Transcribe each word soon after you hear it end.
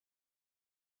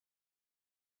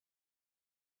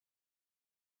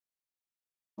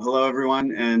Hello,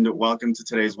 everyone, and welcome to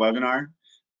today's webinar.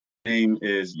 My name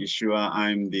is Yeshua.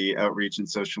 I'm the Outreach and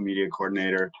Social Media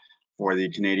Coordinator for the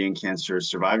Canadian Cancer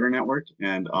Survivor Network.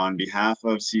 And on behalf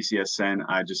of CCSN,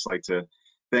 I'd just like to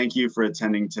thank you for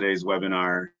attending today's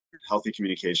webinar, Healthy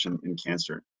Communication in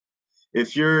Cancer.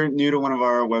 If you're new to one of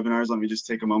our webinars, let me just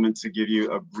take a moment to give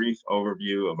you a brief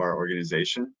overview of our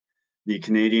organization. The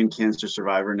Canadian Cancer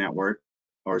Survivor Network,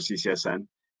 or CCSN,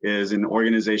 is an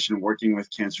organization working with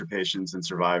cancer patients and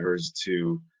survivors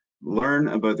to learn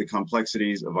about the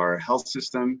complexities of our health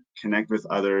system, connect with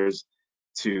others,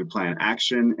 to plan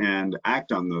action and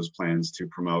act on those plans to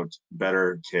promote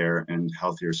better care and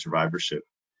healthier survivorship.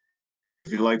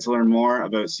 If you'd like to learn more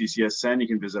about CCSN, you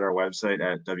can visit our website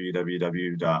at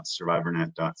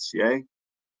www.survivornet.ca.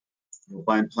 You'll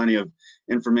find plenty of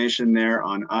information there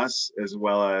on us, as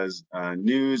well as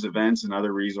news, events, and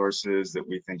other resources that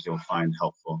we think you'll find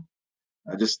helpful.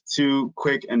 Just two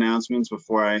quick announcements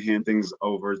before I hand things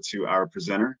over to our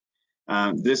presenter.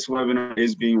 This webinar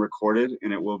is being recorded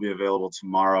and it will be available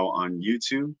tomorrow on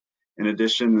YouTube. In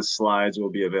addition, the slides will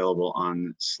be available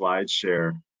on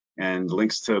SlideShare, and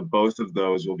links to both of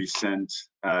those will be sent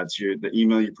to the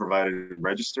email you provided and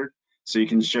registered. So you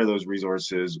can share those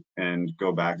resources and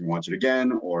go back and watch it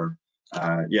again, or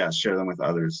share them with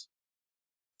others.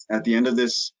 At the end of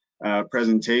this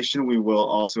presentation, we will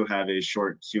also have a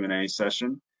short Q&A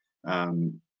session.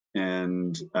 However,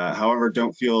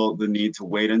 don't feel the need to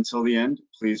wait until the end.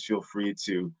 Please feel free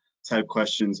to type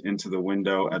questions into the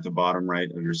window at the bottom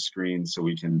right of your screen so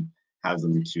we can have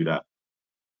them queued up.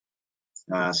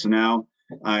 So now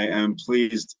I am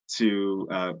pleased to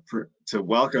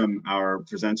welcome our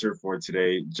presenter for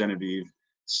today, Genevieve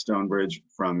Stonebridge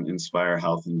from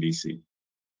InspireHealth in BC.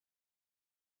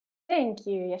 Thank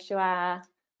you, Yeshua.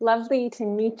 Lovely to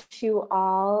meet you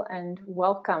all and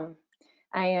welcome.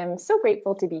 I am so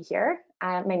grateful to be here.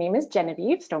 My name is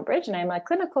Genevieve Stonebridge and I'm a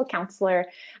clinical counselor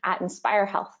at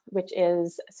InspireHealth, which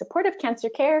is supportive cancer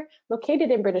care located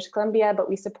in British Columbia, but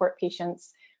we support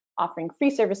patients offering free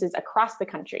services across the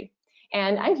country.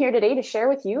 And I'm here today to share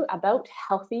with you about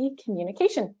healthy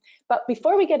communication. But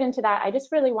before we get into that, I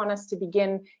just really want us to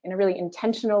begin in a really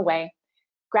intentional way.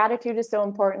 Gratitude is so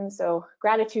important. So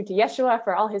gratitude to Yeshua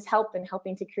for all his help in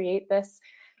helping to create this,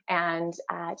 and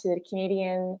to the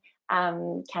Canadian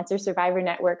Cancer Survivor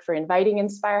Network for inviting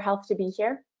InspireHealth to be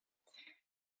here.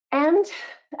 And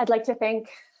I'd like to thank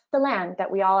the land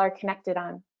that we all are connected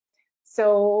on.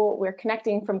 So we're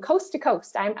connecting from coast to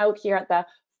coast. I'm out here at the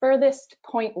furthest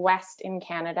point west in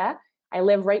Canada. I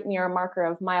live right near a marker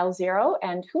of mile 0,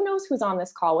 and who knows who's on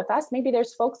this call with us. Maybe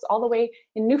there's folks all the way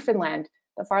in Newfoundland,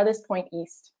 the farthest point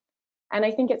east. And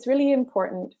I think it's really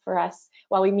important for us,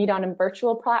 while we meet on a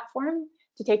virtual platform,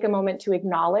 to take a moment to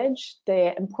acknowledge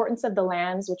the importance of the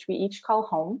lands which we each call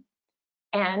home,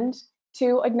 and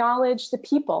to acknowledge the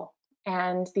people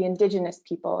and the Indigenous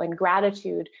people, and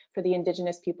gratitude for the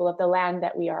Indigenous people of the land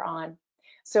that we are on.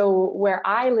 So where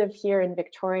I live here in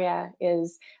Victoria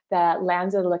is the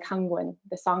lands of the Lekwungen,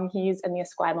 the Songhees, and the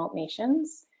Esquimalt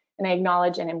nations. And I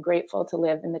acknowledge and am grateful to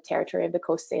live in the territory of the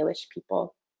Coast Salish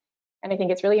people. And I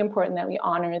think it's really important that we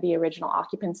honor the original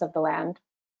occupants of the land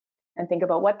and think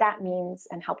about what that means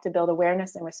and help to build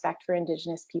awareness and respect for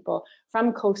Indigenous people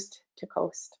from coast to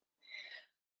coast.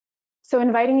 So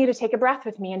inviting you to take a breath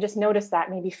with me and just notice that.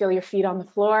 Maybe feel your feet on the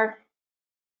floor.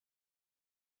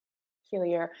 Feel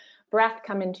your breath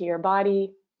come into your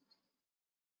body.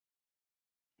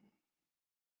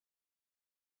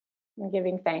 And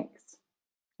giving thanks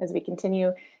as we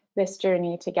continue this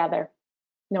journey together,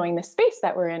 knowing the space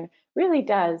that we're in really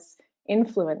does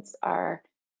influence our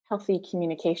healthy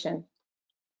communication.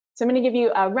 So I'm going to give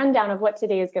you a rundown of what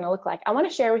today is going to look like. I want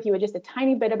to share with you just a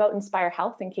tiny bit about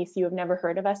InspireHealth in case you have never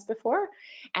heard of us before.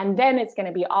 And then it's going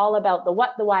to be all about the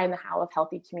what, the why, and the how of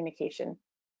healthy communication.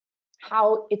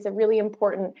 How it's a really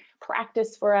important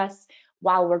practice for us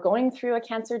while we're going through a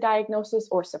cancer diagnosis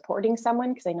or supporting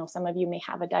someone, because I know some of you may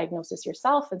have a diagnosis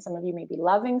yourself and some of you may be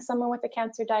loving someone with a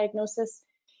cancer diagnosis,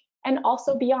 and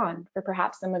also beyond for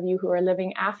perhaps some of you who are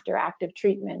living after active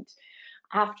treatment,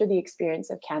 after the experience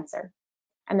of cancer.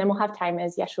 And then we'll have time,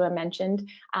 as Yeshua mentioned,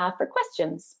 for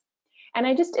questions. And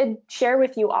I just share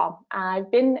with you all,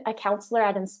 I've been a counselor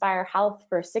at InspireHealth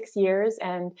for 6 years,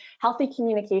 and healthy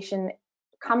communication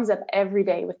comes up every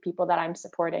day with people that I'm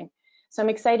supporting. So I'm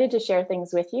excited to share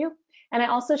things with you. And I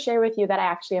also share with you that I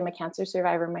actually am a cancer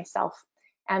survivor myself.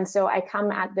 And so I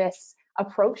come at this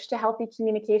approach to healthy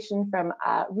communication from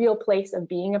a real place of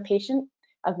being a patient,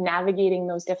 of navigating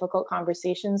those difficult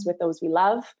conversations with those we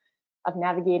love, of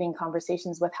navigating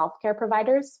conversations with healthcare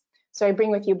providers, So I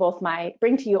bring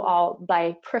to you all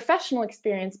my professional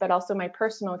experience, but also my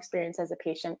personal experience as a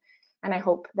patient. And I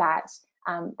hope that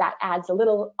that adds a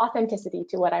little authenticity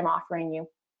to what I'm offering you.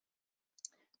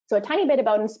 So a tiny bit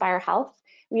about InspireHealth.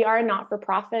 We are a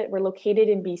not-for-profit. We're located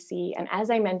in BC. And as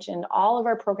I mentioned, all of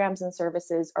our programs and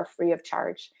services are free of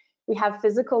charge. We have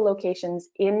physical locations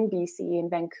in BC, in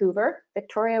Vancouver,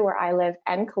 Victoria, where I live,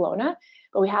 and Kelowna.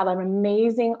 But we have an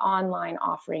amazing online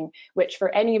offering, which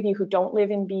for any of you who don't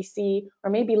live in BC, or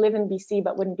maybe live in BC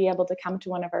but wouldn't be able to come to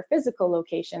one of our physical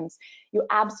locations, you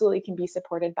absolutely can be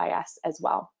supported by us as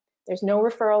well. There's no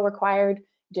referral required.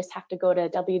 You just have to go to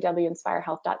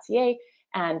www.inspirehealth.ca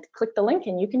and click the link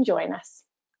and you can join us.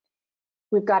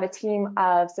 We've got a team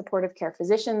of supportive care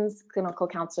physicians, clinical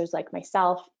counselors like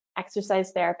myself,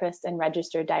 exercise therapists, and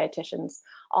registered dietitians,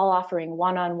 all offering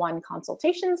one-on-one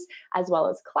consultations, as well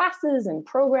as classes and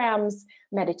programs,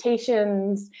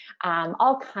 meditations,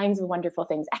 all kinds of wonderful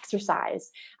things,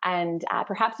 exercise. And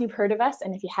perhaps you've heard of us,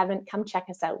 and if you haven't, come check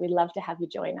us out. We'd love to have you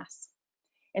join us.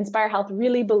 InspireHealth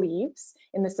really believes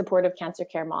in the supportive cancer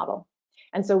care model.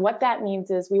 And so what that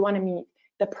means is we want to meet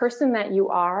the person that you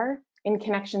are in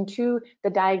connection to the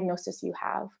diagnosis you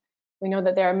have. We know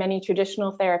that there are many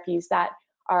traditional therapies that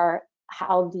are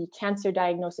how the cancer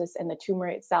diagnosis and the tumor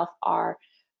itself are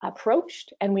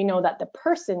approached. And we know that the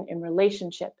person in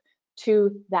relationship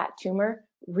to that tumor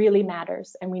really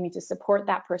matters. And we need to support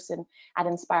that person at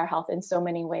InspireHealth in so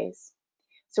many ways.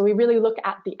 So we really look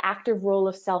at the active role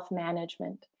of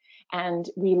self-management. And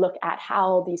we look at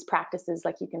how these practices,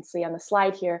 like you can see on the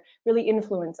slide here, really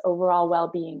influence overall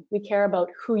well-being. We care about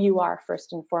who you are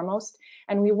first and foremost,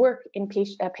 and we work in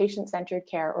a patient-centered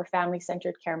care or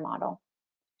family-centered care model.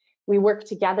 We work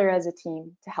together as a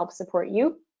team to help support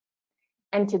you.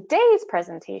 And today's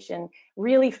presentation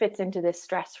really fits into this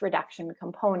stress reduction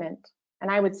component, and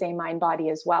I would say mind-body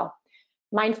as well.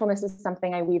 Mindfulness is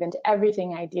something I weave into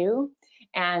everything I do.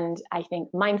 And I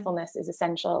think mindfulness is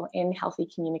essential in healthy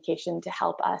communication to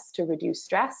help us to reduce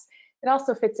stress. It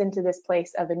also fits into this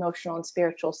place of emotional and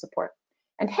spiritual support.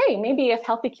 And hey, maybe if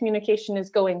healthy communication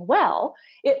is going well,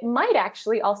 it might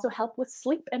actually also help with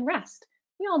sleep and rest.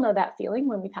 We all know that feeling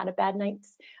when we've had a bad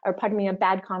night's, or pardon me, a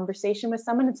bad conversation with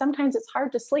someone, and sometimes it's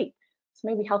hard to sleep. So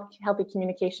maybe healthy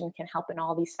communication can help in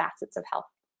all these facets of health.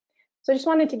 So I just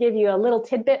wanted to give you a little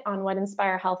tidbit on what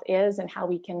InspireHealth is and how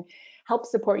we can help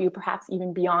support you perhaps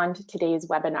even beyond today's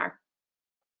webinar.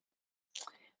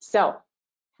 So,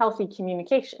 healthy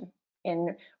communication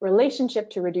in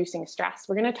relationship to reducing stress.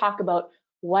 We're going to talk about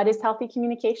what is healthy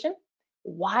communication,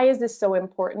 why is this so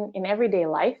important in everyday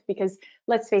life, because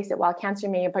let's face it, while cancer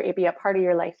may be a part of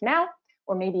your life now,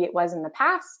 or maybe it was in the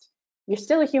past, you're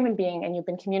still a human being and you've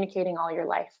been communicating all your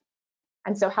life.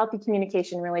 And so healthy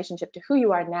communication in relationship to who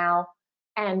you are now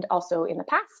and also in the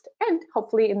past and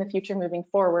hopefully in the future moving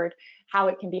forward, how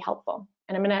it can be helpful.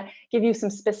 And I'm going to give you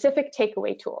some specific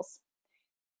takeaway tools.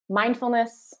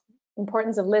 Mindfulness,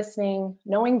 importance of listening,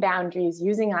 knowing boundaries,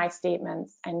 using I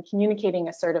statements, and communicating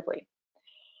assertively.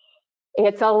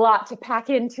 It's a lot to pack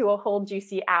into a whole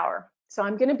juicy hour. So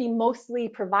I'm going to be mostly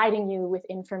providing you with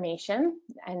information,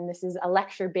 and this is a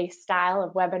lecture-based style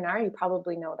of webinar. You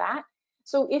probably know that.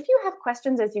 So if you have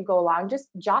questions as you go along, just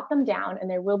jot them down, and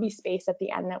there will be space at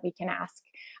the end that we can ask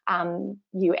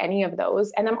you any of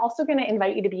those. And I'm also going to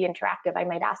invite you to be interactive. I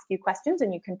might ask you questions,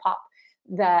 and you can pop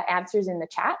the answers in the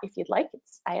chat if you'd like.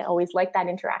 I always like that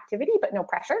interactivity, but no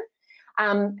pressure.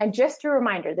 And just a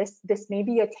reminder, this may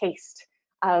be a taste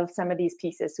of some of these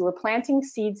pieces. So we're planting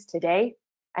seeds today,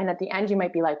 and at the end you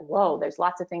might be like, whoa, there's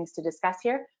lots of things to discuss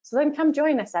here. So then come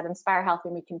join us at InspireHealth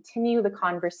and we continue the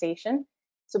conversation.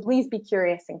 So please be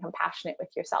curious and compassionate with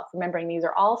yourself, remembering these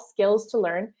are all skills to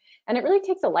learn, and it really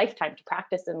takes a lifetime to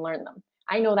practice and learn them.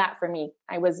 I know that for me.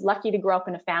 I was lucky to grow up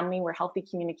in a family where healthy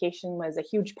communication was a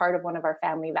huge part of one of our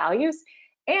family values,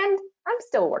 and I'm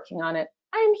still working on it.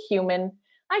 I'm human.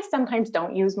 I sometimes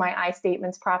don't use my I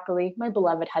statements properly. My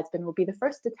beloved husband will be the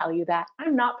first to tell you that.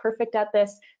 I'm not perfect at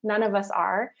this. None of us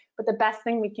are, but the best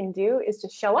thing we can do is to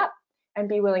show up and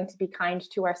be willing to be kind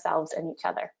to ourselves and each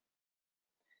other.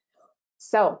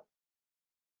 So,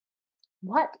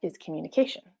 what is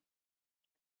communication?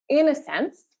 In a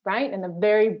sense, right, in the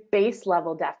very base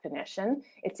level definition,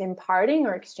 it's imparting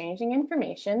or exchanging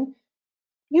information,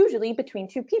 usually between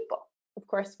two people. Of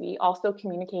course, we also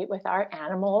communicate with our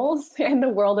animals and the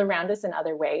world around us in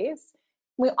other ways.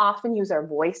 We often use our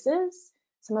voices.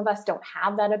 Some of us don't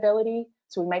have that ability,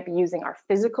 so we might be using our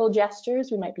physical gestures.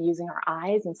 We might be using our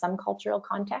eyes in some cultural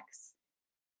contexts.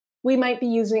 We might be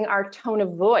using our tone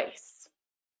of voice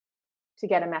to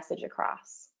get a message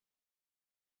across.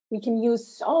 We can use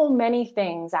so many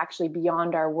things actually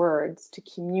beyond our words to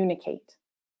communicate.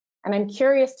 And I'm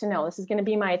curious to know, this is going to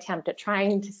be my attempt at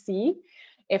trying to see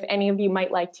if any of you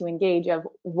might like to engage of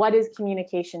what is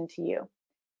communication to you.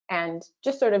 And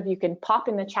just sort of, you can pop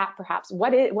in the chat perhaps,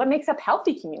 what makes up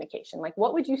healthy communication? Like,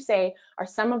 what would you say are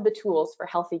some of the tools for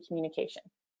healthy communication?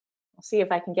 I'll see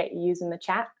if I can get you using the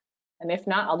chat. And if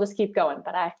not, I'll just keep going,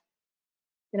 but I'm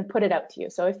going to put it out to you.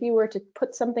 So if you were to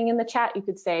put something in the chat, you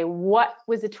could say, what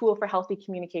was a tool for healthy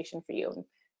communication for you? An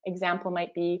example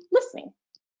might be listening.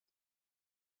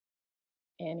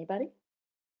 Anybody?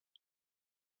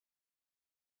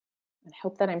 I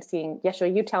hope that I'm seeing,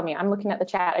 Yeshua, you tell me. I'm looking at the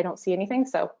chat. I don't see anything,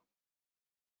 so.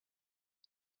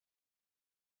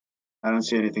 I don't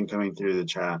see anything coming through the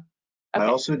chat. Okay. I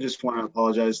also just want to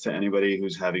apologize to anybody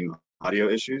who's having audio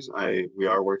issues. We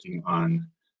are working on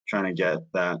trying to get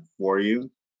that for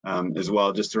you. As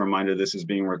well, just a reminder, this is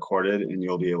being recorded and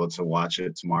you'll be able to watch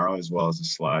it tomorrow, as well as the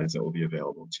slides that will be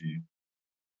available to you.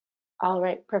 All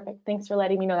right, perfect. Thanks for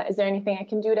letting me know that. Is there anything I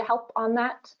can do to help on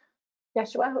that,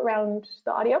 Yeshua, around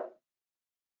the audio?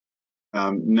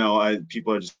 No,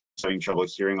 people are just having trouble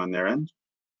hearing on their end.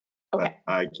 Okay.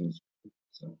 But I can.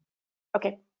 So.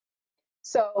 Okay.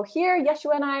 So here,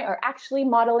 Yeshua and I are actually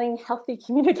modeling healthy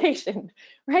communication,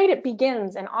 right? It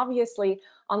begins, and obviously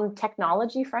on the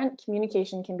technology front,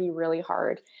 communication can be really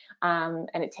hard, and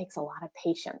it takes a lot of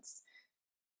patience.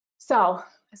 So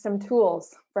some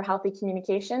tools for healthy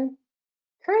communication: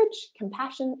 courage,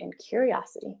 compassion, and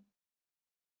curiosity.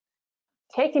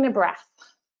 Taking a breath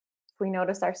if we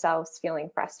notice ourselves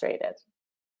feeling frustrated.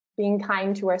 Being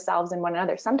kind to ourselves and one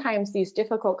another. Sometimes these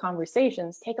difficult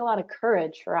conversations take a lot of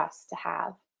courage for us to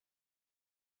have.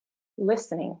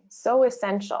 Listening, so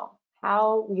essential.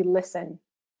 How we listen,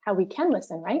 how we can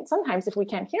listen, right? Sometimes if we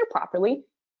can't hear properly,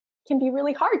 it can be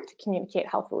really hard to communicate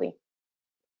healthily.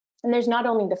 And there's not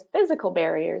only the physical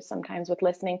barriers sometimes with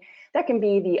listening, there can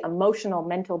be the emotional,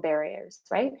 mental barriers,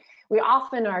 right? We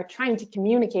often are trying to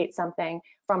communicate something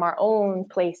from our own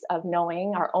place of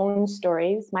knowing, our own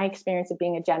stories, my experience of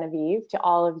being a Genevieve to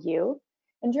all of you.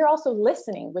 And you're also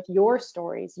listening with your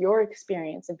stories, your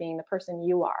experience of being the person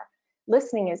you are.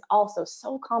 Listening is also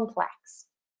so complex.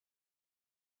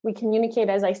 We communicate,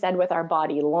 as I said, with our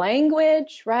body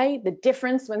language, right? The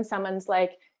difference when someone's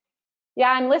like, yeah,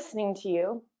 I'm listening to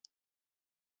you,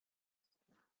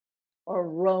 or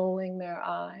rolling their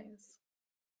eyes.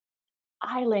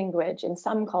 Eye language in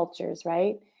some cultures,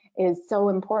 right, is so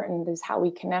important, is how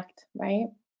we connect, right?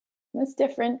 And it's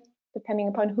different depending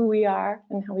upon who we are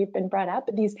and how we've been brought up.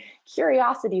 But these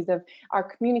curiosities of our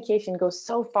communication goes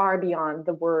so far beyond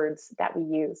the words that we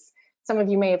use. Some of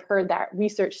you may have heard that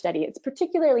research study. It's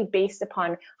particularly based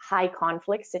upon high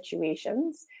conflict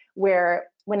situations where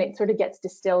when it sort of gets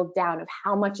distilled down of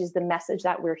how much is the message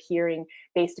that we're hearing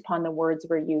based upon the words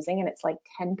we're using, and it's like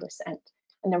 10%.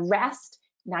 And the rest,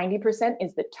 90%,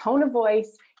 is the tone of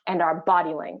voice and our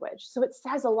body language. So it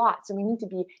says a lot. So we need to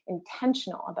be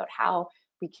intentional about how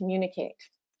we communicate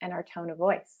and our tone of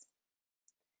voice.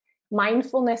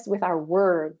 Mindfulness with our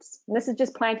words. And this is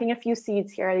just planting a few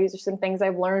seeds here. These are some things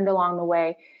I've learned along the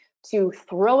way, to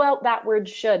throw out that word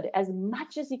should as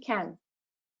much as you can.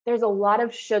 There's a lot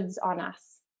of shoulds on us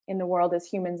in the world as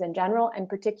humans in general, and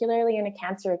particularly in a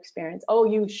cancer experience. Oh,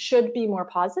 you should be more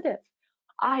positive.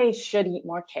 I should eat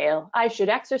more kale. I should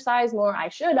exercise more. I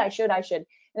should.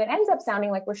 And it ends up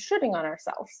sounding like we're shoulding on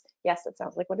ourselves. Yes, it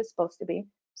sounds like what it's supposed to be.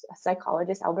 A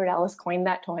psychologist, Albert Ellis, coined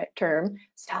that term.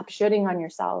 Stop shoulding on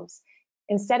yourselves.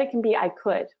 Instead, it can be I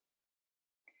could.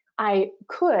 I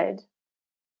could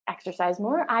exercise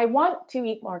more. I want to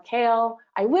eat more kale.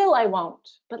 I will, I won't.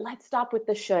 But let's stop with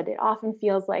the should. It often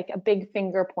feels like a big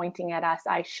finger pointing at us.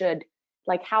 I should.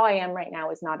 Like how I am right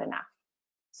now is not enough.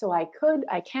 So I could,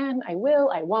 I can, I will,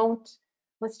 I won't.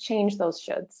 Let's change those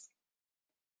shoulds.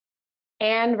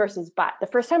 And versus but. The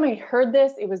first time I heard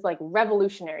this, it was like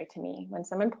revolutionary to me when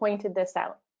someone pointed this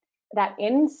out, that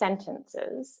in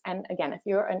sentences, and again, if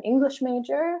you're an English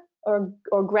major or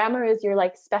grammar is your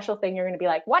like special thing, you're going to be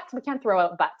like, what? We can't throw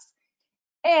out buts.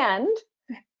 And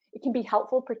it can be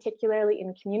helpful, particularly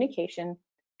in communication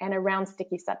and around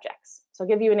sticky subjects. So I'll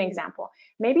give you an example.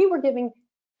 Maybe we're giving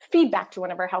feedback to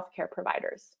one of our healthcare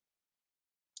providers.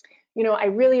 You know, I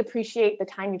really appreciate the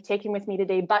time you've taken with me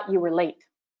today, but you were late.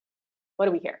 What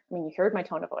do we hear? I mean, you heard my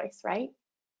tone of voice, right?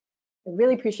 I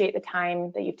really appreciate the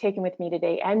time that you've taken with me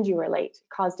today and you were late. It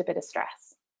caused a bit of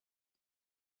stress.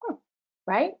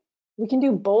 Right? We can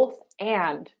do both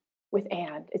and with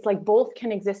and. It's like both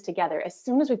can exist together. As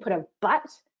soon as we put a but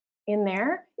in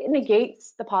there, it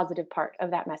negates the positive part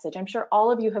of that message. I'm sure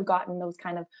all of you have gotten those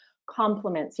kind of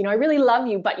Compliments. I really love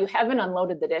you, but you haven't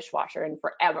unloaded the dishwasher in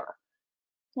forever.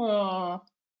 Oh,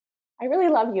 I really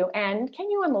love you, and can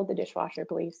you unload the dishwasher,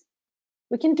 please?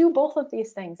 We can do both of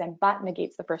these things, and but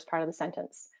negates the first part of the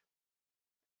sentence.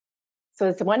 So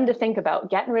it's one to think about,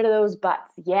 getting rid of those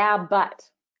buts. Yeah, but,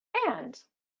 and,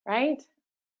 right?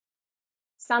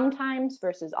 Sometimes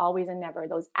versus always and never.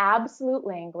 Those absolute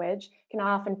language can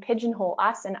often pigeonhole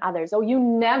us and others. Oh, you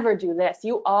never do this.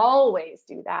 You always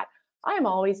do that. I'm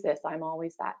always this. I'm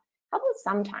always that. How about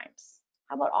sometimes?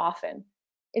 How about often?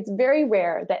 It's very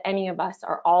rare that any of us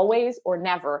are always or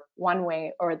never one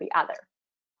way or the other.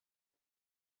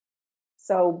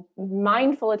 So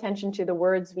mindful attention to the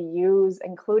words we use,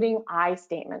 including I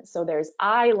statements. So there's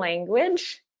I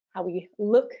language, how we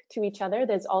look to each other.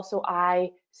 There's also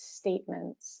I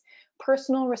statements,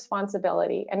 personal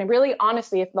responsibility. And really,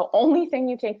 honestly, if the only thing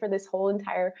you take for this whole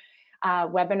entire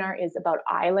webinar is about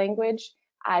I language,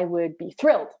 I would be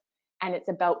thrilled. And it's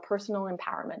about personal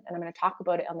empowerment. And I'm going to talk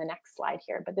about it on the next slide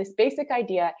here. But this basic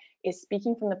idea is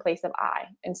speaking from the place of I.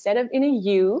 Instead of in a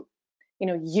you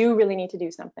you really need to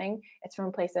do something. It's from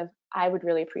a place of I would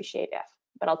really appreciate if.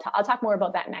 But I'll talk more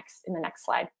about that in the next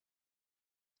slide.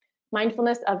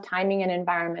 Mindfulness of timing and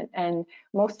environment. And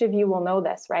most of you will know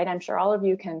this, right? I'm sure all of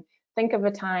you can think of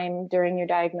a time during your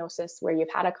diagnosis where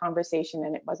you've had a conversation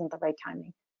and it wasn't the right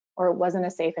timing, or it wasn't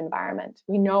a safe environment.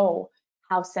 We know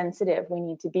how sensitive we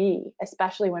need to be,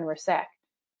 especially when we're sick,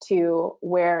 to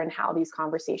where and how these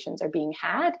conversations are being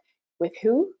had, with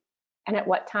who, and at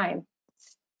what time.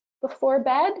 Before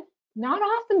bed, not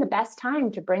often the best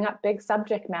time to bring up big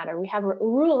subject matter. We have a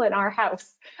rule in our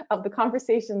house of the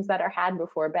conversations that are had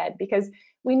before bed, because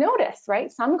we notice,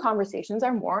 right? Some conversations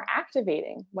are more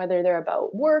activating, whether they're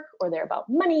about work or they're about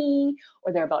money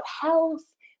or they're about health.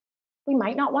 We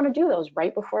might not want to do those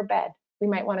right before bed. We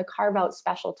might want to carve out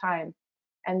special time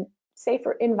and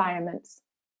safer environments.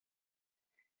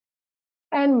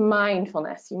 And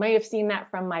mindfulness. You might have seen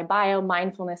that from my bio.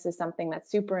 Mindfulness is something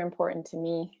that's super important to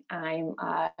me. I'm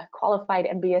a qualified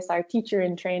MBSR teacher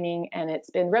in training, and it's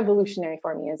been revolutionary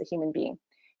for me as a human being.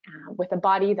 With a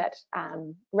body that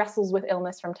wrestles with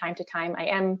illness from time to time, I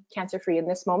am cancer-free in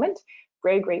this moment.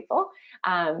 Very grateful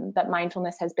that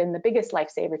mindfulness has been the biggest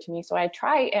lifesaver to me. So I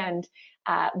try and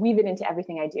weave it into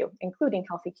everything I do, including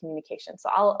healthy communication. So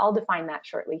I'll define that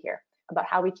shortly here about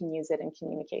how we can use it in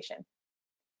communication.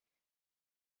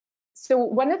 So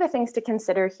one of the things to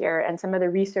consider here, and some of the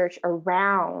research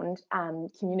around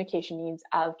communication needs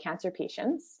of cancer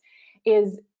patients,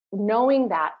 is knowing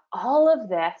that all of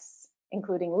this,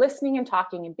 including listening and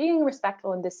talking and being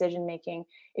respectful in decision making,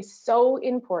 is so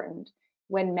important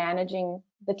when managing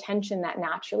the tension that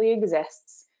naturally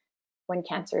exists when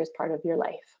cancer is part of your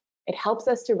life. It helps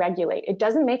us to regulate. It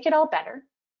doesn't make it all better,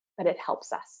 but it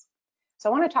helps us. So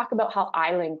I want to talk about how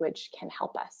I language can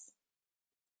help us.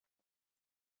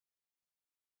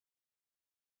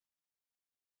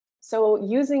 So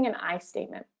using an I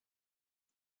statement.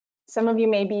 Some of you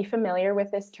may be familiar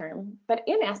with this term, but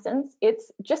in essence,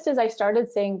 it's just as I started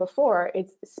saying before,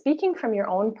 it's speaking from your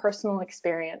own personal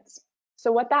experience.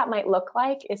 So what that might look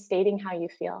like is stating how you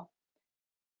feel.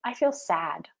 I feel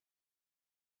sad.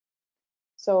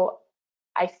 So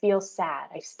I feel sad.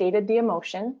 I stated the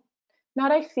emotion,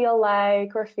 not I feel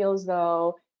like or feel as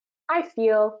though. I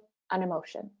feel an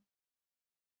emotion.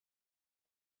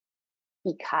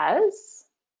 Because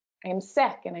I'm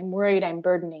sick and I'm worried I'm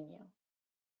burdening you.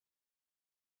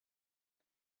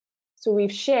 So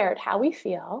we've shared how we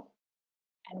feel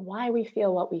and why we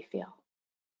feel what we feel.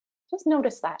 Just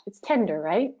notice that. It's tender,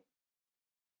 right?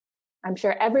 I'm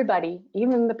sure everybody,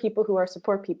 even the people who are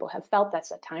support people, have felt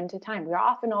this at time to time. We're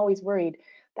often always worried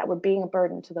that we're being a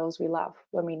burden to those we love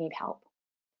when we need help.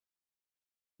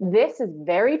 This is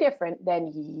very different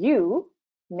than you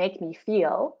make me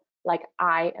feel like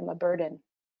I am a burden.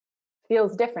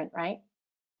 Feels different, right?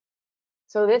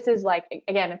 So this is like,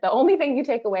 again, if the only thing you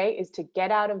take away is to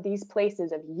get out of these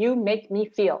places of you make me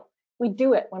feel. We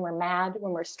do it when we're mad,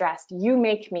 when we're stressed. You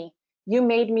make me. You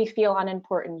made me feel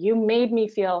unimportant. You made me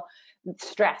feel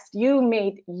stressed. You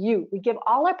made you. We give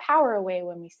all our power away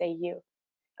when we say you.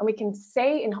 And we can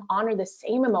say and honor the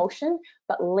same emotion,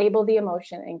 but label the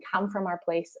emotion and come from our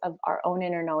place of our own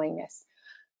inner knowingness.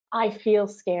 I feel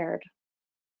scared.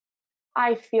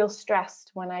 I feel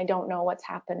stressed when I don't know what's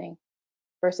happening.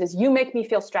 Versus you make me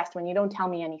feel stressed when you don't tell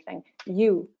me anything.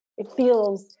 You, it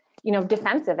feels,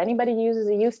 defensive. Anybody uses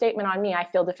a you statement on me, I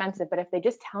feel defensive. But if they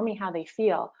just tell me how they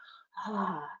feel,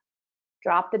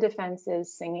 drop the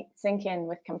defenses, sink in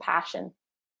with compassion.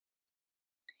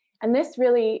 And this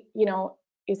really,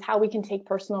 is how we can take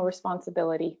personal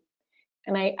responsibility.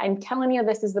 And I'm telling you,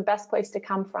 this is the best place to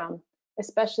come from,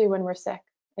 especially when we're sick,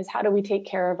 is how do we take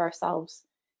care of ourselves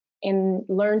and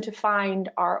learn to find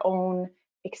our own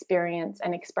experience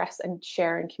and express and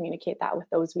share and communicate that with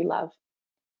those we love.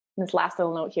 And this last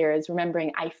little note here is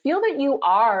remembering, I feel that you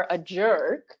are a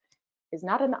jerk is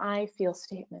not an I feel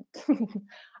statement.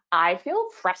 I feel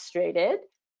frustrated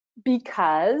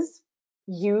because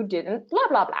you didn't blah,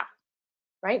 blah, blah,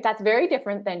 right? That's very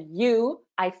different than you,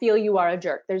 I feel you are a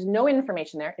jerk. There's no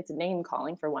information there. It's name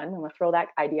calling for one. I'm gonna throw that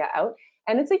idea out.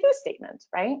 And it's a you statement,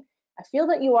 right? I feel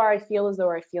that you are, I feel as though,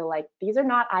 or I feel like. These are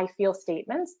not I feel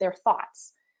statements, they're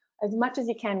thoughts. As much as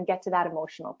you can, get to that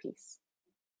emotional piece.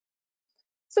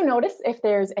 So notice if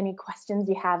there's any questions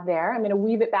you have there. I'm going to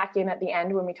weave it back in at the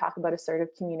end when we talk about assertive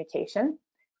communication.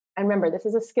 And remember, this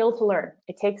is a skill to learn.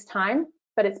 It takes time,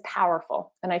 but it's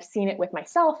powerful. And I've seen it with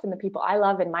myself and the people I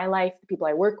love in my life, the people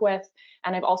I work with,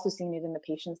 and I've also seen it in the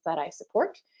patients that I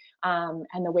support,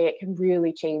 and the way it can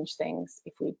really change things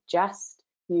if we just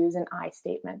use an I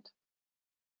statement.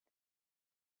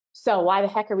 So why the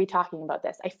heck are we talking about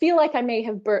this? I feel like I may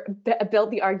have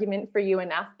built the argument for you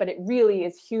enough, but it really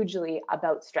is hugely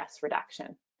about stress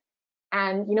reduction.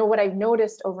 And you know what I've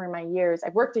noticed over my years,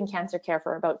 I've worked in cancer care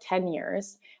for about 10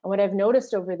 years, and what I've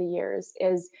noticed over the years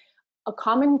is a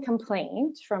common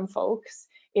complaint from folks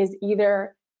is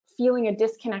either feeling a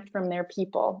disconnect from their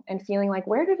people and feeling like,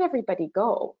 where did everybody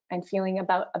go? And feeling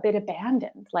about a bit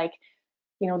abandoned, like,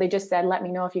 you know, they just said, let me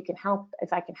know if you can help,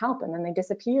 if I can help, and then they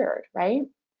disappeared, right?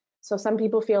 So some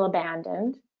people feel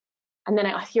abandoned. And then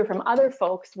I hear from other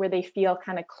folks where they feel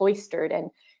kind of cloistered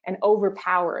and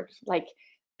overpowered. Like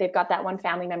they've got that one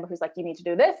family member who's like, you need to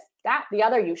do this, that, the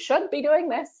other, you shouldn't be doing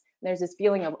this. And there's this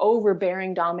feeling of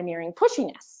overbearing, domineering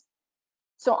pushiness.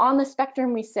 So on the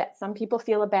spectrum we sit, some people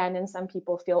feel abandoned, some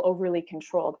people feel overly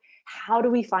controlled. How do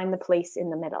we find the place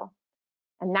in the middle?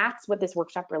 And that's what this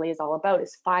workshop really is all about,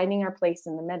 is finding our place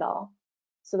in the middle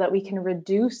so that we can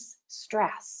reduce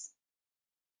stress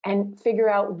and figure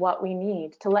out what we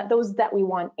need to let those that we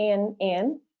want in,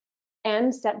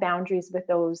 and set boundaries with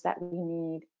those that we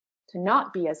need to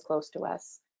not be as close to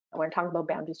us. And we're going to talk about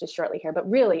boundaries just shortly here, but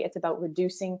really it's about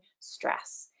reducing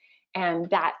stress. And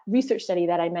that research study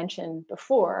that I mentioned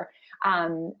before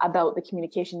about the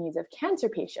communication needs of cancer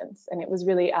patients, and it was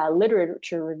really a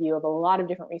literature review of a lot of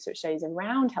different research studies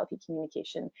around healthy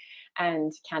communication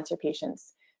and cancer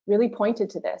patients, really pointed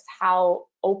to this, how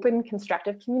open,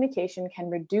 constructive communication can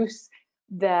reduce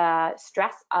the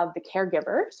stress of the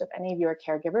caregiver. So if any of you are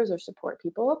caregivers or support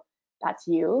people, that's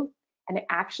you. And it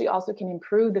actually also can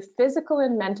improve the physical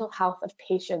and mental health of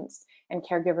patients and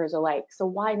caregivers alike. So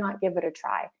why not give it a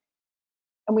try?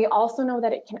 And we also know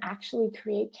that it can actually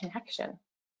create connection.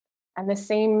 And the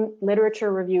same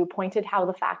literature review pointed how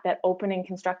the fact that open and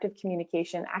constructive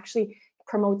communication actually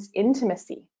promotes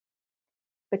intimacy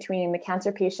between the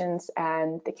cancer patients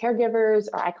and the caregivers,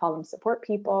 or I call them support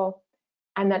people,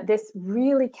 and that this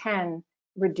really can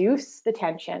reduce the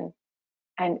tension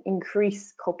and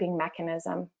increase coping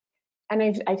mechanism.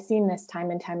 And I've seen this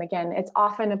time and time again. It's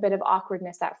often a bit of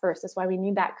awkwardness at first. That's why we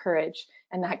need that courage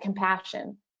and that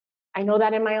compassion. I know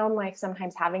that in my own life,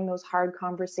 sometimes having those hard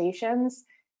conversations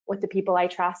with the people I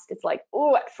trust, it's like,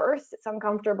 oh, at first it's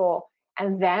uncomfortable.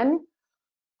 And then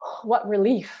what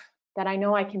relief that I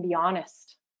know I can be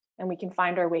honest and we can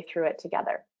find our way through it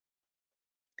together.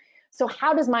 So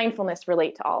how does mindfulness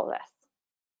relate to all of this?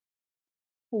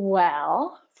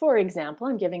 Well, for example,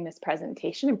 I'm giving this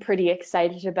presentation. I'm pretty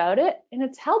excited about it, and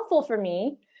it's helpful for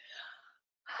me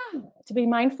to be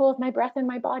mindful of my breath and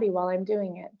my body while I'm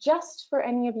doing it, just for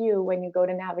any of you when you go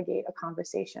to navigate a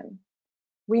conversation.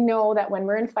 We know that when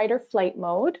we're in fight or flight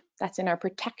mode, that's in our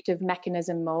protective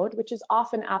mechanism mode, which is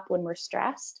often up when we're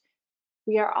stressed,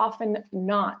 we are often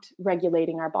not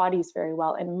regulating our bodies very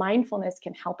well, and mindfulness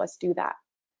can help us do that.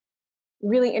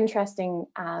 Really interesting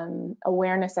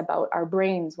awareness about our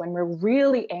brains. When we're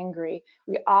really angry,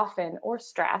 we often, or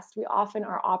stressed, we often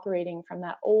are operating from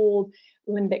that old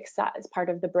limbic as part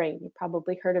of the brain. You've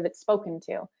probably heard of it spoken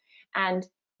to. And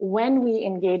when we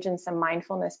engage in some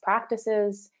mindfulness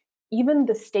practices, even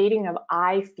the stating of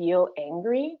I feel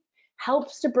angry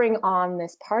helps to bring on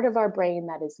this part of our brain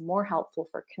that is more helpful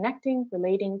for connecting,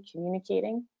 relating,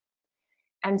 communicating.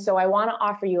 And so I want to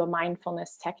offer you a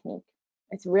mindfulness technique.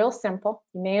 It's real simple.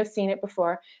 You may have seen it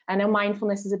before. I know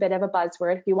mindfulness is a bit of a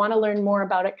buzzword. If you want to learn more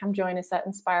about it, come join us at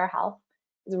InspireHealth.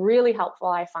 It's really helpful,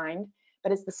 I find,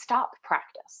 but it's the stop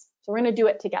practice. So we're going to do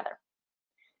it together.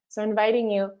 So inviting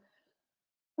you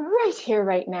right here,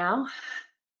 right now.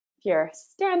 If you're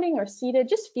standing or seated,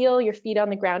 just feel your feet on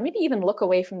the ground. Maybe even look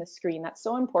away from the screen. That's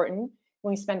so important.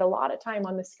 When we spend a lot of time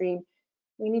on the screen,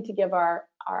 we need to give our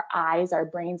eyes, our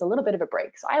brains a little bit of a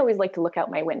break. So I always like to look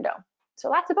out my window. So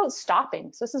that's about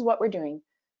stopping. So this is what we're doing.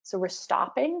 So we're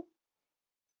stopping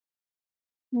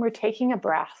and we're taking a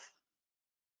breath.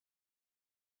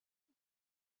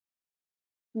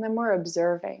 And then we're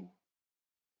observing.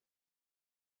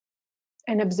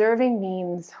 And observing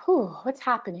means, what's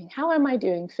happening? How am I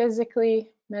doing physically,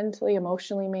 mentally,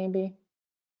 emotionally, maybe?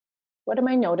 What am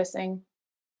I noticing?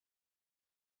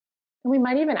 And we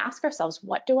might even ask ourselves,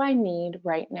 what do I need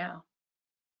right now?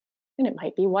 And it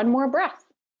might be one more breath.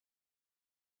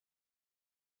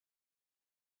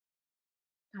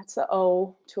 That's the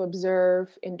O, to observe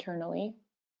internally,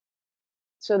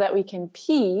 so that we can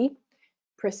P,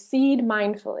 proceed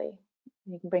mindfully.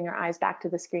 You can bring your eyes back to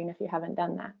the screen if you haven't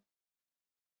done that.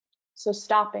 So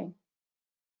stopping,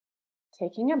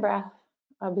 taking a breath,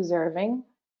 observing,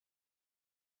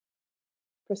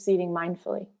 proceeding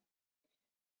mindfully.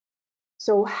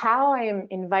 So how I am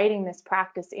inviting this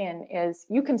practice in is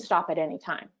you can stop at any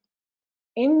time.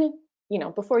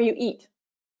 Before you eat,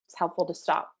 it's helpful to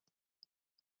stop.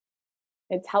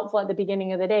 It's helpful at the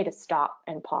beginning of the day to stop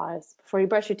and pause before you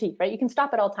brush your teeth, right? You can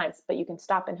stop at all times, but you can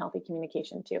stop in healthy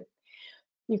communication too.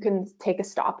 You can take a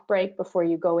stop break before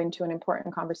you go into an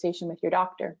important conversation with your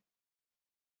doctor.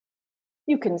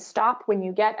 You can stop when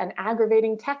you get an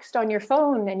aggravating text on your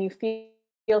phone and you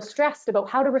feel stressed about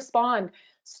how to respond.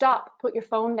 Stop, put your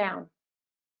phone down,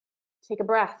 take a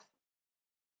breath,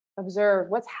 observe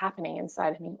what's happening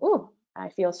inside of me. Ooh, I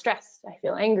feel stressed, I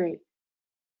feel angry,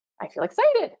 I feel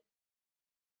excited.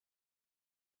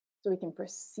 So we can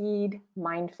proceed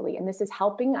mindfully. And this is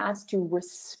helping us to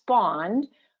respond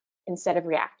instead of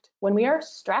react. When we are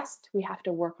stressed, we have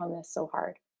to work on this so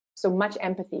hard. So much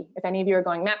empathy. If any of you are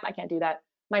going, Matt, I can't do that.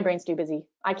 My brain's too busy.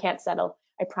 I can't settle.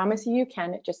 I promise you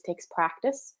can. It just takes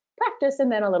practice,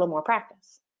 and then a little more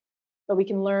practice. But we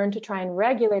can learn to try and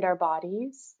regulate our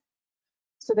bodies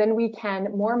so then we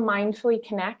can more mindfully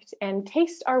connect and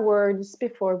taste our words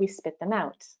before we spit them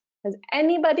out. Has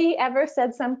anybody ever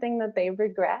said something that they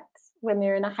regret when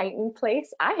they're in a heightened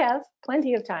place? I have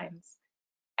plenty of times.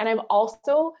 And I've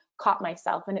also caught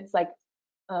myself, and it's like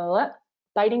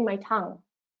biting my tongue,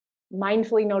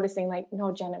 mindfully noticing like,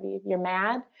 no, Genevieve, you're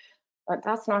mad, but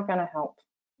that's not gonna help.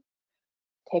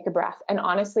 Take a breath. And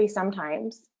honestly,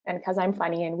 sometimes, and because I'm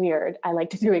funny and weird, I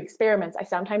like to do experiments. I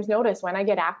sometimes notice when I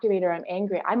get activated or I'm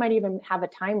angry, I might even have a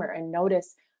timer and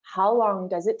notice how long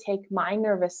does it take my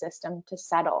nervous system to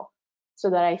settle so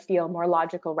that I feel more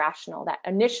logical, rational. That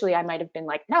initially I might have been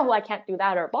like, no, I can't do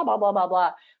that, or blah, blah, blah, blah,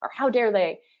 blah, or how dare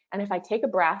they? And if I take a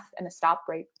breath and a stop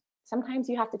break, sometimes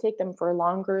you have to take them for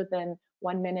longer than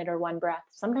 1 minute or one breath.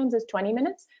 Sometimes it's 20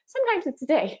 minutes, sometimes it's a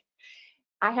day.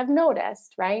 I have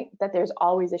noticed, right, that there's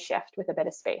always a shift with a bit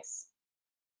of space.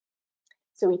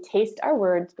 So we taste our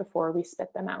words before we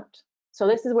spit them out. So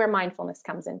this is where mindfulness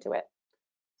comes into it.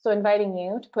 So inviting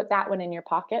you to put that one in your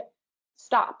pocket.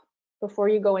 Stop before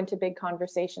you go into big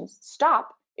conversations.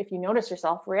 Stop if you notice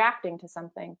yourself reacting to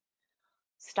something.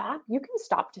 Stop. You can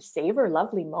stop to savor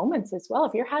lovely moments as well.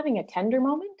 If you're having a tender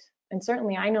moment, and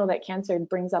certainly I know that cancer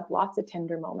brings up lots of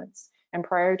tender moments, and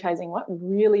prioritizing what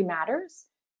really matters,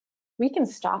 we can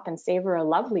stop and savor a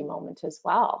lovely moment as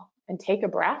well and take a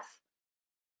breath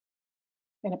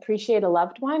and appreciate a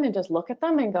loved one and just look at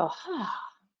them and go,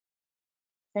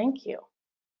 thank you.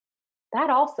 That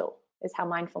also is how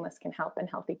mindfulness can help in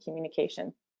healthy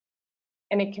communication.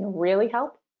 And it can really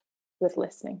help with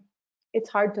listening. It's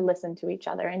hard to listen to each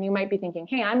other. And you might be thinking,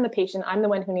 hey, I'm the patient, I'm the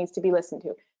one who needs to be listened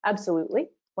to. Absolutely,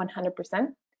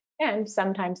 100%. And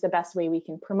sometimes the best way we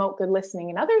can promote good listening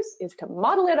in others is to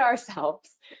model it ourselves.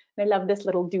 And I love this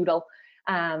little doodle.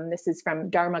 This is from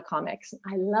Dharma Comics.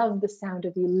 I love the sound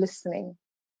of you listening.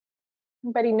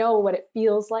 Anybody know what it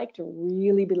feels like to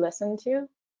really be listened to?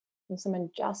 When someone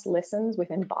just listens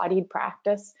with embodied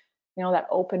practice, that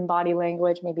open body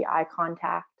language, maybe eye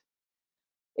contact,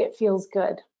 it feels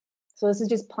good. So this is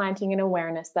just planting an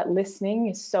awareness that listening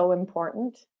is so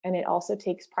important, and it also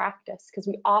takes practice because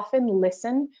we often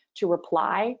listen to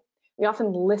reply. We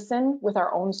often listen with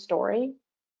our own story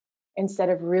instead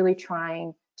of really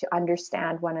trying to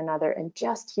understand one another and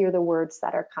just hear the words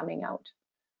that are coming out.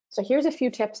 So here's a few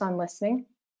tips on listening.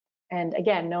 And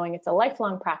again, knowing it's a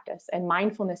lifelong practice, and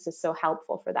mindfulness is so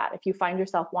helpful for that. If you find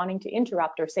yourself wanting to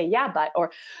interrupt or say, yeah, but,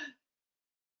 or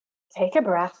take a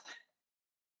breath,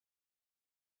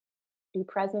 be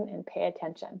present and pay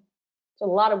attention. So a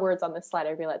lot of words on this slide.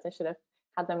 I realized I should have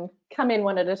had them come in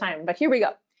one at a time, but here we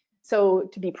go. So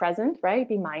to be present, right?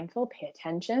 Be mindful, pay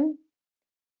attention,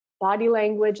 body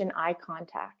language and eye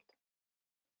contact.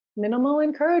 Minimal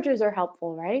encouragers are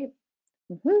helpful, right?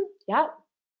 Yeah.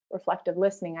 Reflective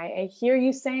listening. I hear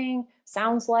you saying,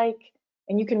 sounds like,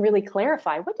 and you can really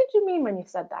clarify. What did you mean when you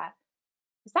said that?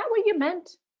 Is that what you meant?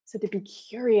 So to be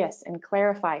curious and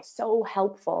clarify, so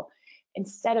helpful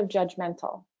instead of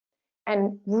judgmental.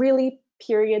 And really,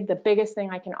 period, the biggest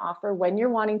thing I can offer when you're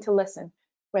wanting to listen,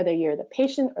 whether you're the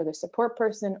patient or the support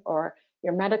person or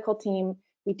your medical team,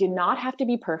 we do not have to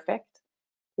be perfect.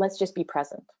 Let's just be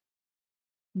present.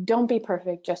 Don't be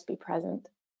perfect, just be present.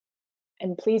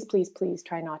 And please, please, please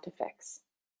try not to fix.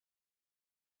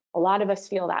 A lot of us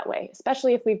feel that way,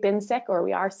 especially if we've been sick or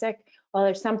we are sick. Well,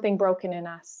 there's something broken in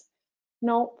us.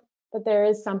 Nope, but there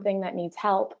is something that needs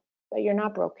help, but you're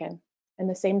not broken. And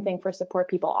the same thing for support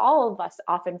people. All of us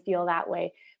often feel that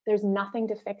way. There's nothing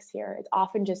to fix here. It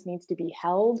often just needs to be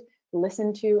held,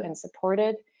 listened to, and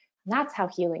supported. And that's how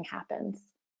healing happens.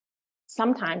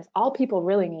 Sometimes all people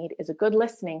really need is a good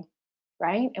listening,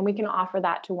 right? And we can offer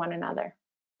that to one another.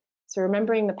 So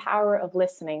remembering the power of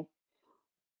listening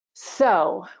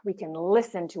so we can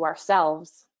listen to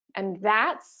ourselves. And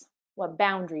that's what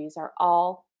boundaries are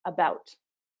all about.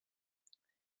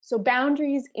 So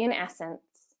boundaries, in essence,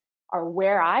 are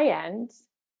where I end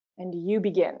and you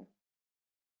begin.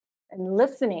 And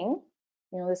listening,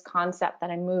 this concept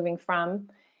that I'm moving from,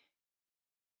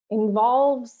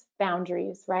 involves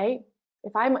boundaries, right?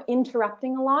 If I'm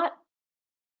interrupting a lot,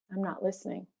 I'm not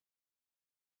listening.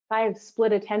 If I have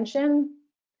split attention,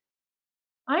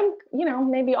 I'm,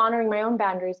 maybe honoring my own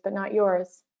boundaries, but not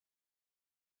yours.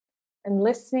 And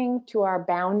listening to our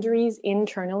boundaries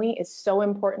internally is so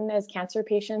important as cancer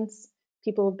patients,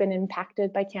 people who've been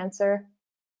impacted by cancer,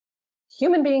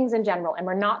 human beings in general, and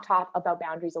we're not taught about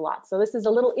boundaries a lot. So this is a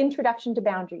little introduction to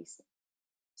boundaries.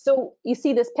 So you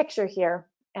see this picture here,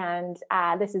 and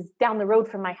this is down the road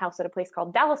from my house at a place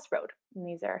called Dallas Road. And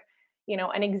these are,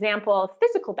 an example of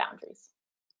physical boundaries.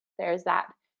 There's that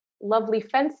lovely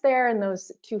fence there and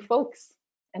those two folks,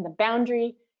 and the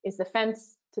boundary is the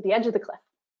fence to the edge of the cliff.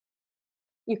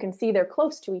 You can see they're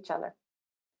close to each other.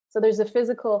 So there's the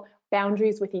physical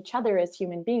boundaries with each other as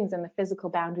human beings and the physical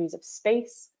boundaries of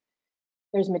space.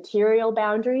 There's material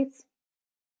boundaries,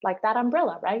 like that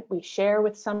umbrella, right? We share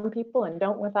with some people and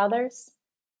don't with others.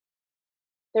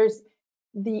 There's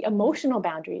the emotional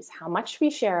boundaries, how much we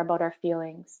share about our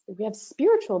feelings. We have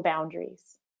spiritual boundaries.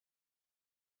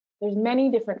 There's many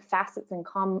different facets and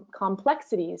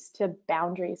complexities to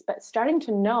boundaries, but starting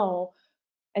to know,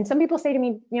 and some people say to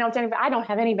me, Genevieve, I don't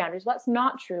have any boundaries. Well, that's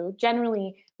not true.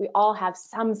 Generally, we all have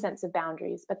some sense of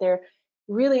boundaries, but they're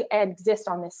really exist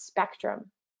on this spectrum.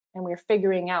 And we're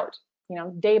figuring out,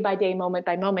 day by day, moment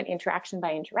by moment, interaction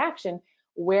by interaction,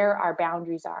 where our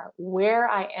boundaries are, where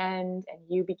I end and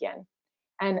you begin.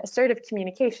 And assertive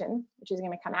communication, which is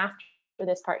going to come after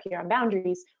this part here on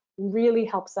boundaries, really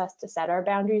helps us to set our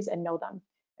boundaries and know them.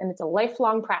 And it's a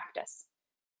lifelong practice.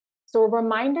 So a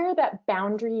reminder that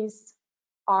boundaries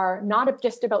are not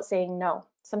just about saying no.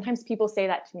 Sometimes people say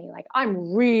that to me, like,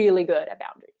 I'm really good at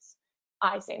boundaries.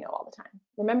 I say no all the time.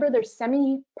 Remember, they're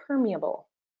semi-permeable.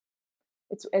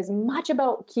 It's as much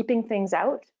about keeping things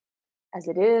out as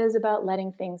it is about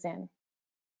letting things in.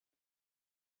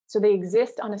 So they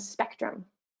exist on a spectrum.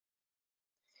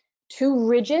 Too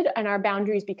rigid and our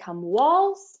boundaries become